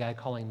 And what is God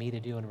calling me to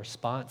do in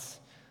response?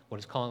 What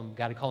is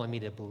God calling me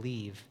to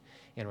believe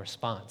in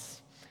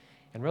response?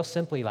 And real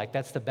simply, like,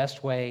 that's the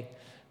best way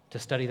to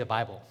study the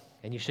Bible.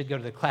 And you should go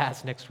to the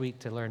class next week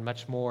to learn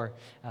much more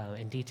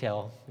in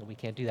detail. We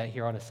can't do that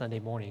here on a Sunday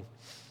morning.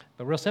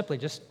 But real simply,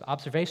 just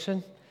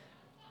observation.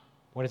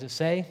 What does it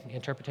say?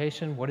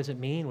 Interpretation. What does it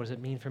mean? What does it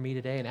mean for me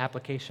today? And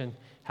application.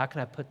 How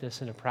can I put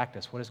this into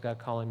practice? What is God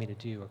calling me to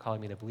do or calling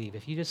me to believe?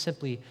 If you just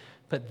simply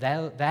put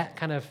that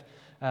kind of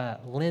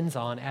lens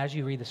on as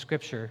you read the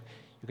Scripture,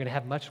 you're going to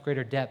have much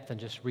greater depth than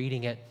just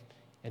reading it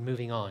and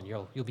moving on.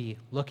 You'll be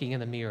looking in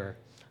the mirror,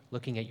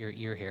 looking at your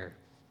ear hair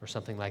or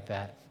something like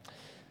that.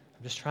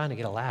 I'm just trying to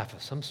get a laugh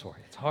of some sort.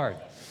 It's hard.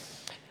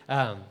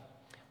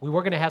 We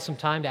were going to have some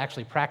time to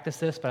actually practice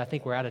this, but I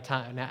think we're out of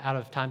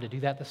time to do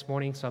that this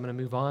morning, so I'm going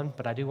to move on.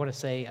 But I do want to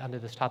say under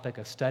this topic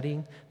of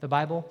studying the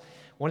Bible,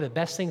 one of the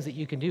best things that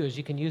you can do is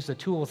you can use the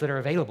tools that are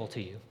available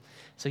to you.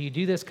 So you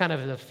do this kind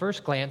of at the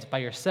first glance by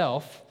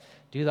yourself,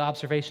 do the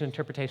observation,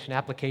 interpretation,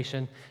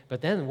 application,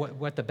 but then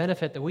what the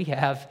benefit that we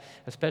have,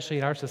 especially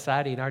in our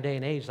society, in our day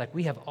and age, like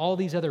we have all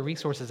these other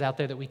resources out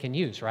there that we can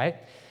use, right?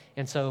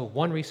 And so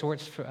one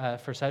resource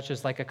for such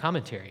is like a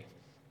commentary.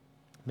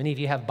 Many of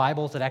you have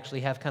Bibles that actually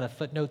have kind of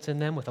footnotes in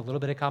them with a little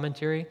bit of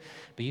commentary,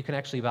 but you can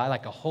actually buy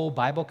like a whole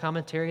Bible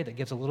commentary that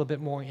gives a little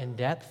bit more in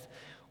depth.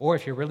 Or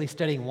if you're really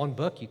studying one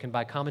book, you can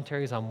buy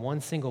commentaries on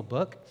one single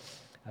book.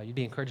 You'd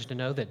be encouraged to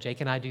know that Jake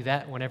and I do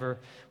that whenever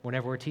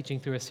we're teaching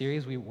through a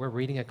series. We're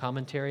reading a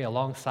commentary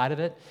alongside of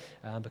it,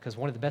 because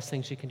one of the best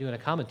things you can do in a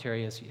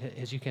commentary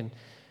is you can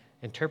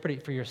interpret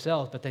it for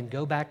yourself, but then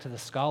go back to the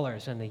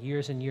scholars and the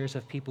years and years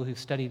of people who've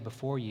studied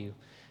before you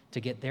to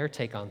get their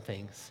take on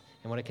things.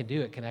 And what it can do,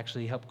 it can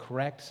actually help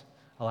correct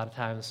a lot of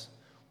times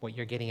what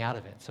you're getting out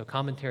of it. So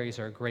commentaries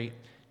are a great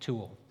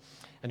tool.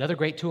 Another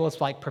great tool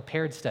is like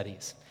prepared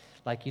studies.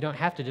 Like you don't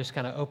have to just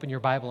kind of open your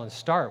Bible and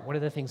start. One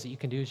of the things that you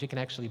can do is you can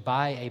actually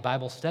buy a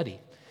Bible study.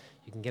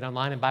 You can get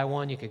online and buy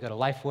one. You could go to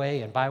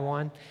Lifeway and buy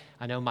one.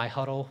 I know My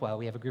Huddle, well,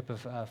 we have a group of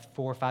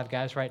 4 or 5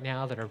 guys right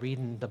now that are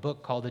reading the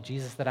book called The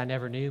Jesus That I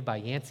Never Knew by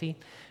Yancey.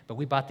 But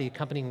we bought the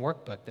accompanying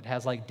workbook that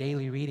has like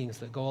daily readings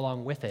that go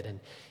along with it.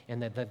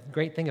 And the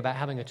great thing about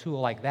having a tool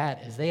like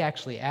that is they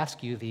actually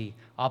ask you the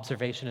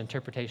observation,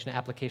 interpretation,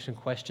 application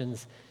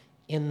questions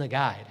in the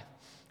guide.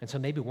 And so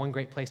maybe one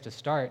great place to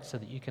start so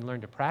that you can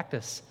learn to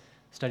practice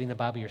studying the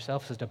Bible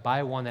yourself is to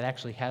buy one that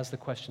actually has the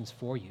questions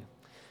for you.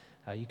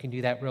 You can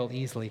do that real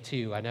easily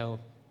too. I know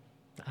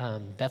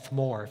Beth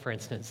Moore, for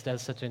instance,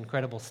 does such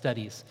incredible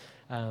studies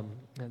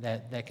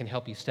that can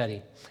help you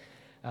study.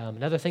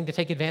 Another thing to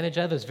take advantage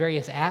of is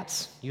various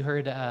apps. You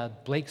heard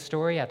Blake's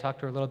story. I talked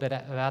to her a little bit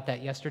about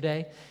that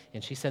yesterday,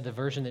 and she said the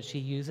version that she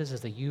uses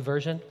is the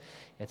YouVersion.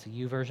 It's a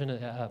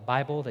YouVersion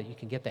Bible that you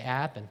can get the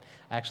app, and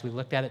I actually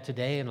looked at it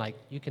today, and like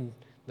you can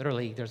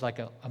literally, there's like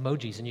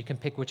emojis, and you can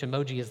pick which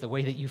emoji is the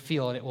way that you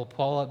feel, and it will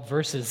pull up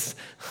verses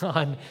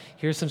on,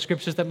 here's some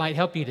scriptures that might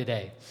help you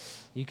today.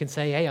 You can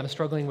say, hey, I'm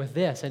struggling with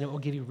this, and it will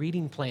give you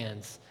reading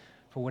plans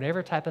for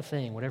whatever type of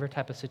thing, whatever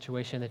type of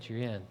situation that you're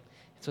in.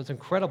 So it's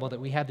incredible that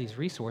we have these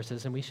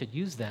resources, and we should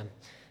use them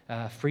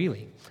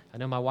freely. I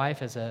know my wife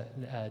has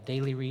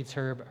daily reads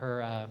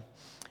her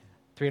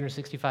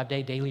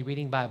 365-day daily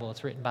reading Bible.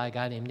 It's written by a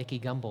guy named Nicky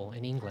Gumbel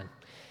in England.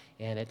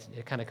 And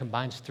it kind of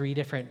combines 3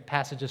 different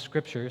passages of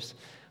scriptures,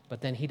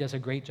 but then he does a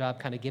great job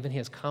kind of giving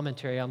his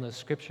commentary on those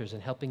scriptures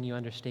and helping you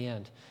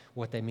understand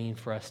what they mean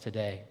for us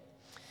today.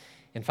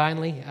 And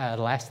finally, the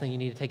last thing you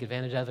need to take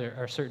advantage of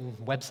are certain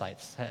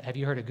websites. Have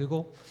you heard of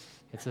Google?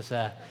 It's this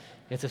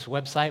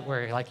website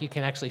where like you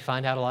can actually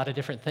find out a lot of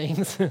different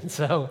things.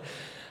 So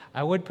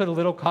I would put a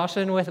little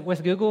caution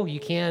with Google. You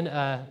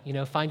can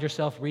find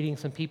yourself reading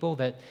some people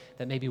that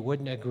maybe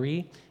wouldn't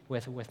agree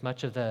with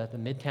much of the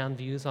Midtown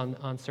views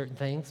on certain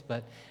things,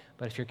 but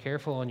if you're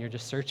careful and you're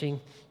just searching,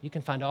 you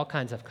can find all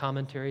kinds of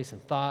commentaries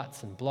and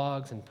thoughts and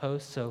blogs and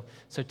posts, so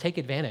take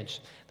advantage.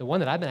 The one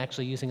that I've been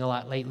actually using a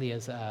lot lately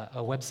is a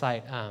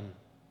website,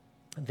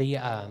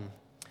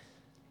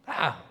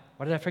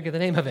 why did I forget the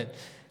name of it?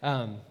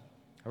 I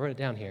wrote it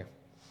down here.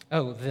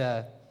 Oh,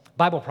 the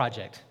Bible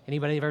Project.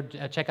 Anybody ever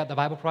check out the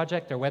Bible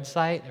Project, their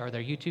website or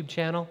their YouTube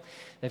channel?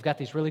 They've got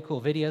these really cool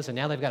videos, and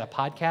now they've got a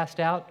podcast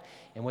out.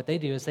 And what they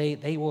do is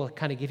they will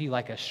kind of give you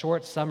like a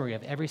short summary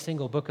of every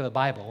single book of the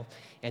Bible.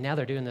 And now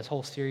they're doing this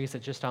whole series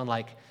that's just on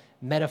like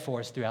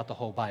metaphors throughout the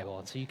whole Bible.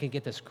 And so you can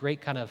get this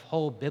great kind of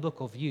whole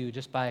biblical view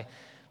just by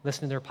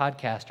listening to their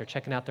podcast or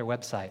checking out their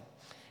website.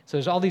 So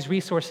there's all these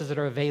resources that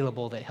are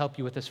available that help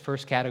you with this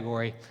first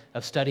category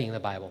of studying the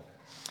Bible.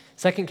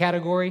 Second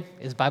category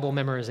is Bible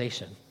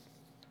memorization.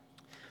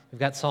 We've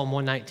got Psalm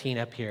 119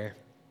 up here.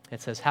 It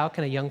says, how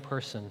can a young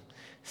person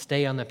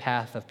stay on the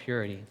path of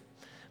purity?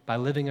 By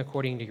living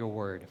according to your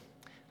word.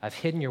 I've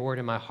hidden your word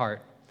in my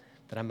heart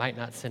that I might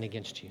not sin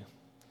against you.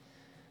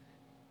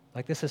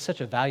 Like this is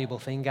such a valuable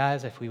thing,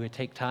 guys, if we would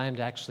take time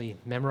to actually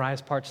memorize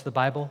parts of the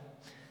Bible.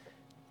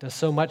 It does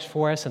so much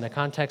for us in the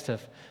context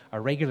of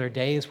our regular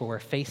days where we're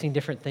facing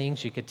different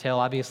things. You could tell,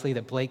 obviously,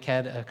 that Blake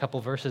had a couple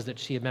verses that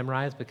she had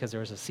memorized because there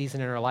was a season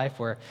in her life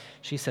where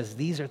she says,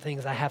 these are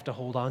things I have to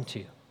hold on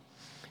to.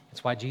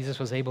 It's why Jesus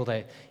was able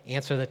to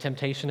answer the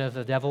temptation of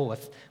the devil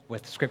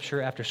with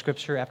scripture after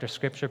scripture after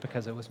scripture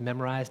because it was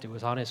memorized, it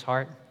was on his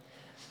heart.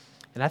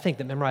 And I think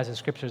that memorizing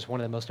scripture is one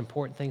of the most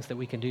important things that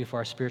we can do for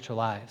our spiritual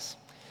lives.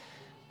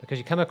 Because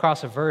you come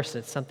across a verse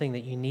that's something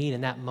that you need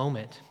in that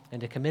moment, and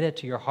to commit it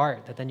to your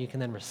heart, that then you can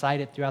then recite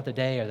it throughout the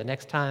day, or the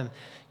next time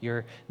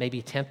you're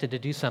maybe tempted to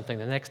do something,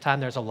 the next time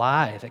there's a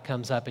lie that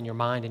comes up in your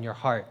mind and your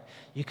heart,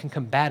 you can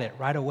combat it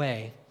right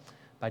away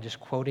by just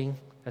quoting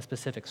a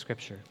specific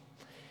scripture.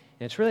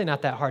 And it's really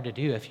not that hard to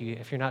do if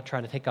you're not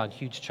trying to take on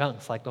huge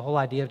chunks. Like the whole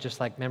idea of just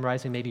like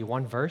memorizing maybe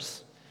one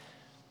verse.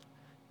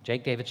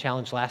 Jake gave a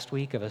challenge last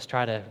week of us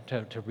trying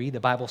to read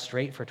the Bible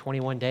straight for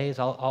 21 days.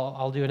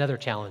 I'll do another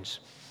challenge.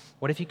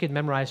 What if you could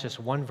memorize just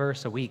one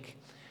verse a week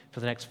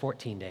for the next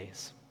 14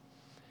 days?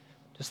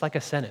 Just like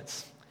a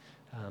sentence.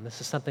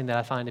 This is something that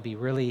I find to be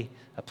really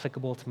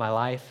applicable to my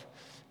life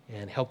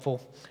and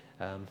helpful.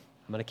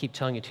 I'm going to keep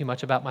telling you too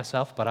much about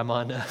myself, but I'm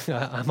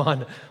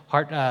on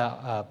heart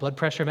blood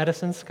pressure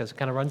medicines because it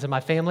kind of runs in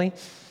my family,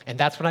 and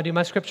that's when I do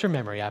my scripture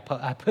memory. I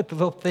put the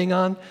little thing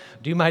on,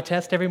 do my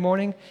test every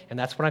morning, and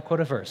that's when I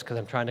quote a verse because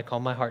I'm trying to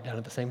calm my heart down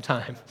at the same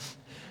time.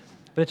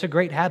 But it's a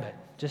great habit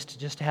just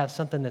to have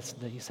something that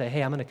you say,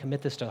 hey, I'm going to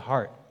commit this to the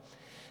heart,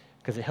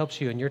 because it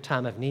helps you in your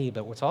time of need.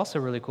 But what's also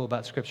really cool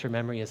about scripture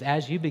memory is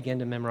as you begin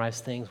to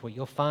memorize things, what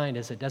you'll find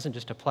is it doesn't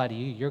just apply to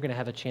you. You're going to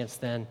have a chance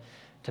then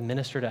to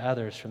minister to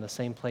others from the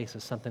same place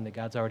as something that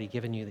God's already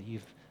given you that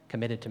you've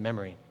committed to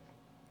memory.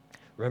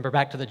 Remember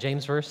back to the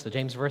James verse? The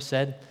James verse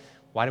said,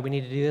 why do we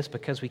need to do this?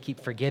 Because we keep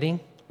forgetting.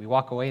 We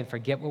walk away and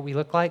forget what we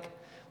look like.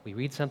 We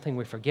read something,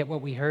 we forget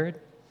what we heard.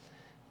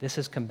 This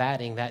is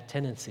combating that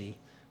tendency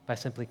by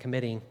simply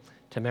committing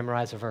to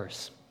memorize a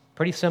verse.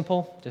 Pretty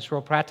simple, just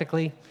real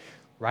practically.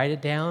 Write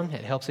it down.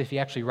 It helps if you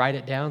actually write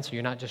it down so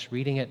you're not just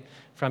reading it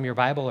from your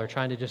Bible or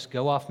trying to just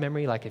go off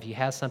memory. Like if you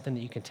have something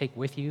that you can take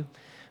with you,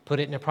 put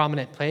it in a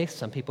prominent place.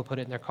 Some people put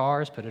it in their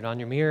cars, put it on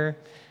your mirror,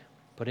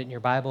 put it in your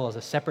Bible as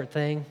a separate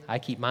thing. I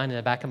keep mine in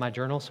the back of my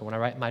journal, so when I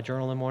write my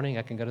journal in the morning,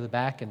 I can go to the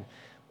back and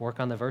work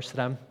on the verse that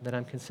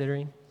I'm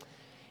considering.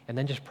 And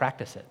then just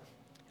practice it,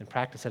 and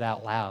practice it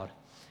out loud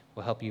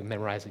will help you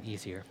memorize it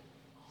easier.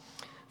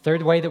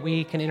 Third way that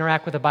we can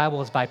interact with the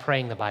Bible is by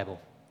praying the Bible.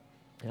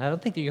 And I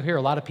don't think that you'll hear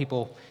a lot of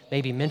people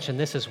maybe mention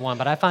this as one,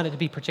 but I find it to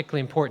be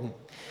particularly important.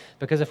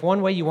 Because if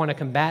one way you want to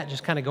combat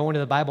just kind of going to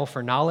the Bible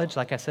for knowledge,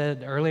 like I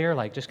said earlier,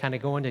 like just kind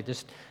of going to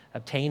just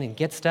obtain and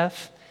get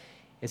stuff,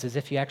 is as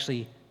if you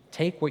actually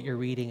take what you're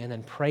reading and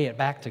then pray it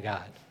back to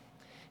God.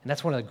 And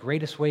that's one of the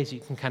greatest ways you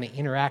can kind of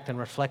interact and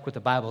reflect with the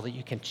Bible, that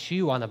you can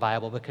chew on the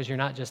Bible because you're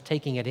not just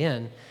taking it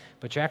in,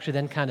 but you're actually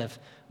then kind of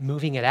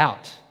moving it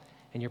out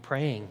and you're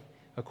praying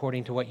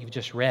according to what you've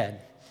just read.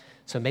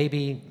 So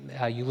maybe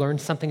you learn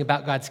something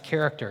about God's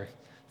character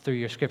through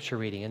your scripture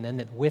reading, and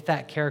then with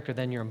that character,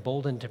 then you're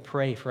emboldened to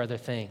pray for other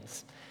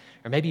things.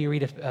 Or maybe you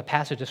read a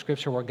passage of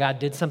scripture where God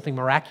did something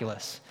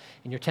miraculous,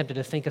 and you're tempted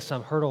to think of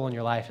some hurdle in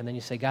your life, and then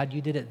you say, God,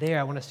 you did it there,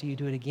 I want to see you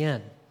do it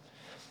again.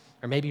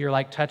 Or maybe you're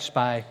like touched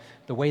by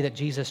the way that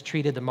Jesus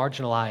treated the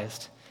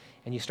marginalized,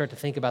 and you start to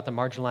think about the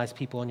marginalized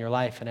people in your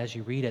life, and as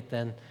you read it,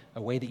 then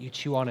a way that you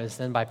chew on it is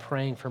then by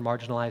praying for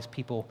marginalized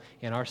people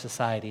in our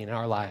society, in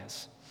our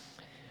lives.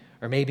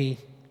 Or maybe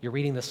you're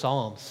reading the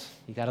Psalms.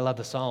 You got to love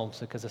the Psalms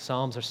because the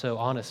Psalms are so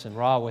honest and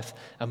raw with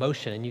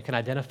emotion, and you can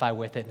identify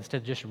with it. Instead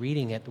of just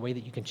reading it, the way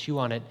that you can chew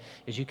on it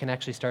is you can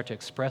actually start to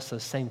express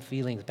those same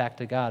feelings back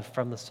to God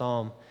from the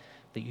Psalm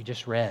that you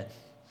just read.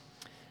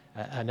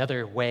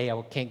 Another way,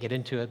 I can't get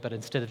into it, but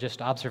instead of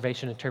just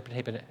observation,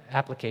 interpretation,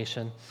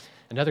 application,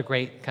 another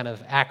great kind of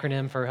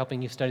acronym for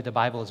helping you study the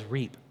Bible is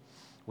REAP,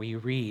 where you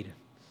read,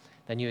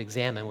 then you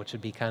examine, which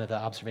would be kind of the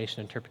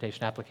observation,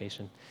 interpretation,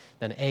 application.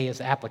 Then A is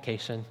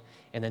application,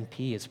 and then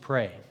P is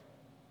pray.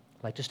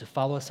 Like just to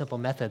follow a simple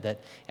method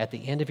that at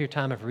the end of your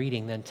time of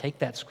reading, then take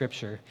that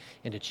scripture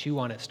and to chew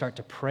on it, start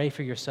to pray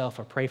for yourself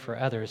or pray for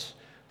others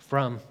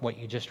from what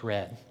you just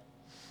read.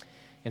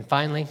 And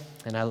finally,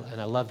 and I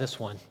love this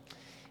one,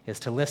 is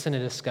to listen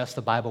and discuss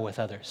the Bible with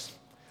others.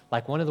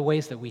 Like one of the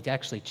ways that we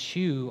actually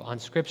chew on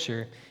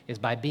scripture is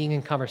by being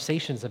in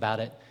conversations about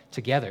it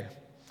together.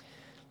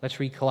 Let's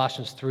read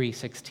Colossians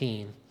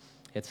 3:16.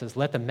 It says,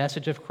 let the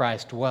message of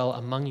Christ dwell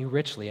among you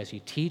richly as you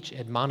teach,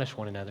 admonish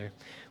one another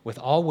with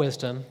all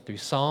wisdom through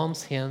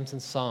psalms, hymns,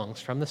 and songs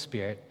from the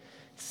Spirit,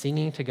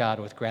 singing to God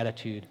with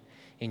gratitude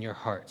in your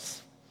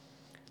hearts.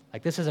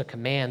 Like this is a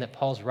command that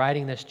Paul's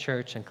writing this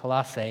church in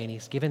Colossae, and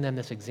he's given them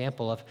this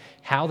example of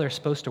how they're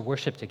supposed to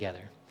worship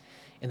together.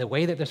 And the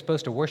way that they're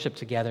supposed to worship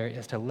together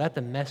is to let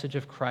the message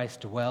of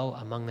Christ dwell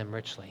among them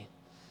richly.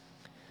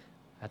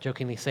 I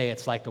jokingly say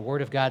it's like the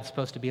Word of God's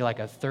supposed to be like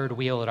a third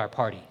wheel at our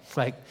party.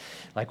 Like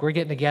we're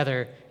getting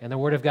together, and the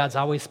Word of God's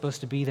always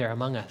supposed to be there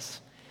among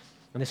us.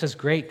 And this is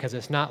great because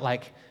it's not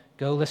like,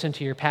 go listen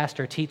to your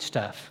pastor teach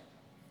stuff.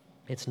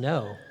 It's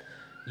no,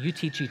 you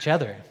teach each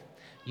other.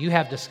 You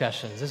have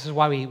discussions. This is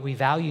why we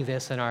value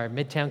this in our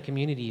Midtown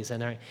communities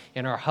and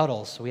in our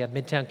huddles. So we have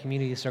Midtown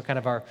communities, so kind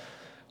of our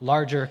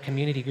larger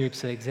community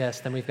groups that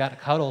exist. Then we've got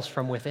huddles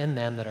from within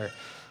them that are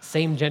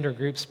same gender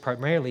groups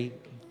primarily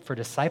for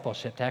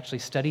discipleship, to actually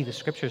study the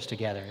scriptures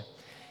together.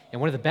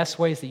 And one of the best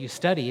ways that you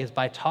study is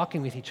by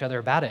talking with each other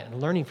about it and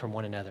learning from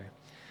one another.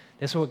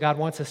 This is what God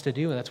wants us to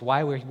do, and that's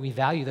why we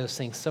value those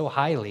things so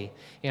highly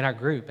in our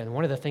group. And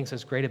one of the things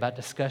that's great about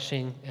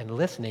discussing and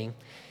listening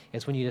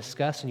is when you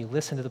discuss and you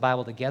listen to the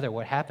Bible together,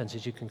 what happens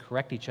is you can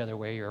correct each other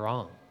where you're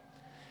wrong.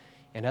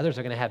 And others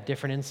are going to have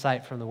different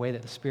insight from the way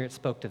that the Spirit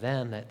spoke to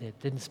them that it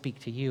didn't speak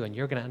to you, and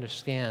you're going to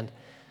understand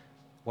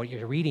what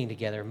you're reading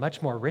together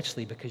much more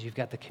richly because you've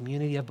got the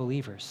community of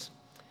believers.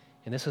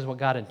 And this is what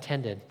God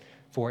intended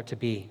for it to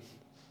be.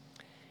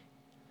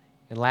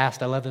 And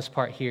last, I love this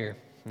part here.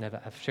 And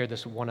I've shared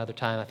this one other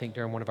time, I think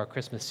during one of our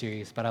Christmas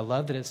series, but I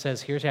love that it says,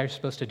 here's how you're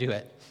supposed to do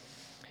it.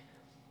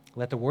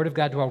 Let the word of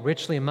God dwell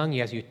richly among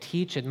you as you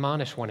teach,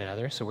 admonish one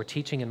another. So we're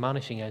teaching,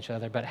 admonishing each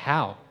other, but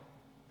how?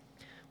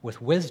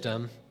 With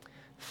wisdom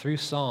through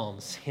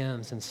psalms,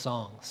 hymns, and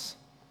songs.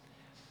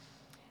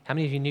 How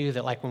many of you knew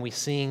that like when we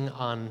sing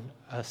on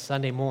a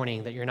Sunday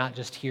morning that you're not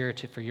just here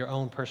for your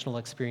own personal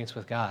experience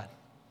with God?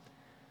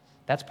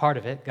 That's part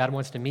of it. God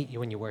wants to meet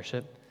you when you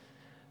worship.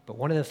 But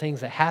one of the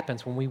things that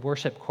happens when we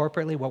worship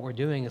corporately, what we're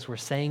doing is we're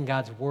saying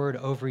God's word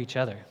over each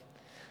other.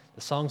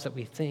 The songs that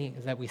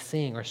we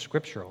sing are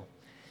scriptural,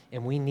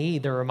 and we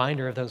need the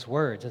reminder of those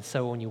words. And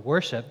so when you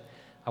worship,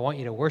 I want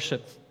you to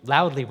worship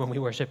loudly when we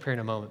worship here in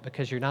a moment,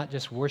 because you're not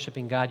just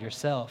worshiping God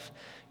yourself,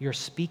 you're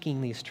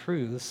speaking these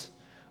truths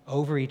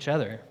over each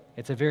other.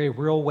 It's a very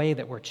real way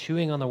that we're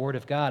chewing on the Word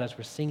of God. As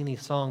we're singing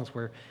these songs,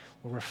 we're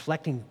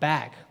reflecting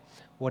back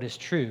what is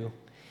true,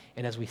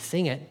 and as we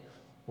sing it,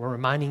 we're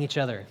reminding each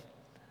other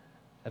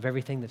of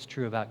everything that's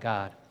true about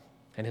God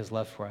and His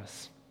love for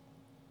us.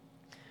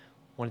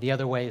 One of the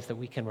other ways that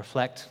we can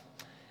reflect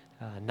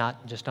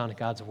not just on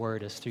God's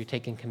word is through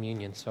taking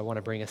communion. So I want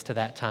to bring us to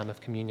that time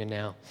of communion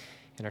now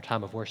in our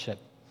time of worship.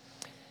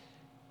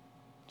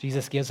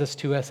 Jesus gives us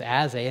to us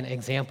as an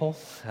example,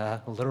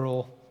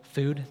 literal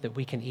food that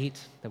we can eat,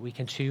 that we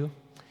can chew,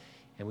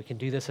 and we can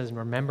do this as in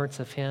remembrance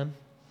of Him.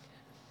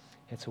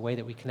 It's a way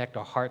that we connect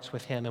our hearts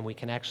with Him, and we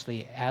can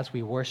actually, as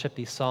we worship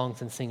these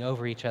songs and sing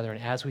over each other,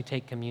 and as we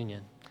take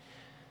communion,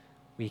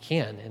 we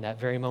can, in that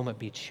very moment,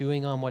 be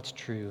chewing on what's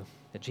true,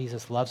 that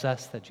Jesus loves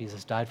us, that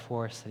Jesus died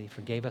for us, that He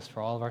forgave us for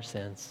all of our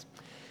sins.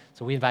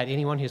 So we invite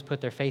anyone who's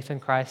put their faith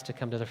in Christ to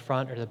come to the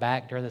front or the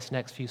back during this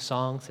next few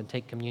songs and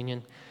take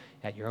communion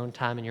at your own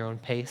time and your own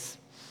pace.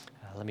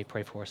 Let me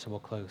pray for us, and we'll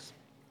close.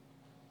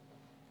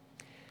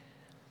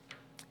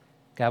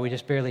 God, we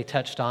just barely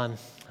touched on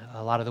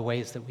a lot of the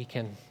ways that we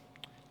can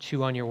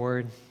chew on your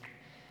word,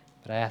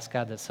 but I ask,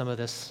 God, that some of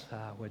this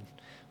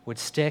would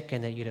stick,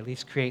 and that you'd at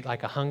least create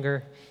like a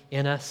hunger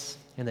in us,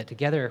 and that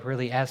together,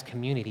 really as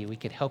community, we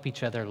could help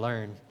each other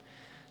learn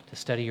to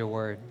study your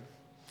word,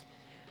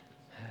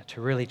 to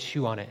really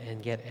chew on it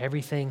and get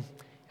everything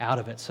out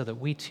of it, so that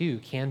we too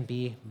can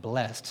be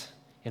blessed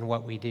in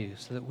what we do,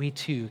 so that we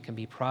too can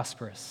be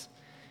prosperous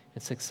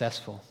and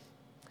successful.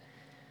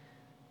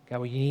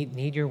 God, we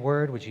need your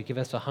word. Would you give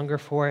us a hunger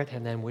for it?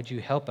 And then would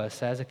you help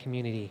us as a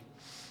community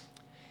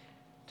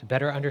to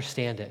better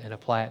understand it and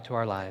apply it to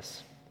our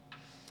lives?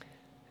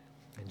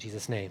 In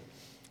Jesus' name,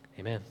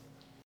 amen.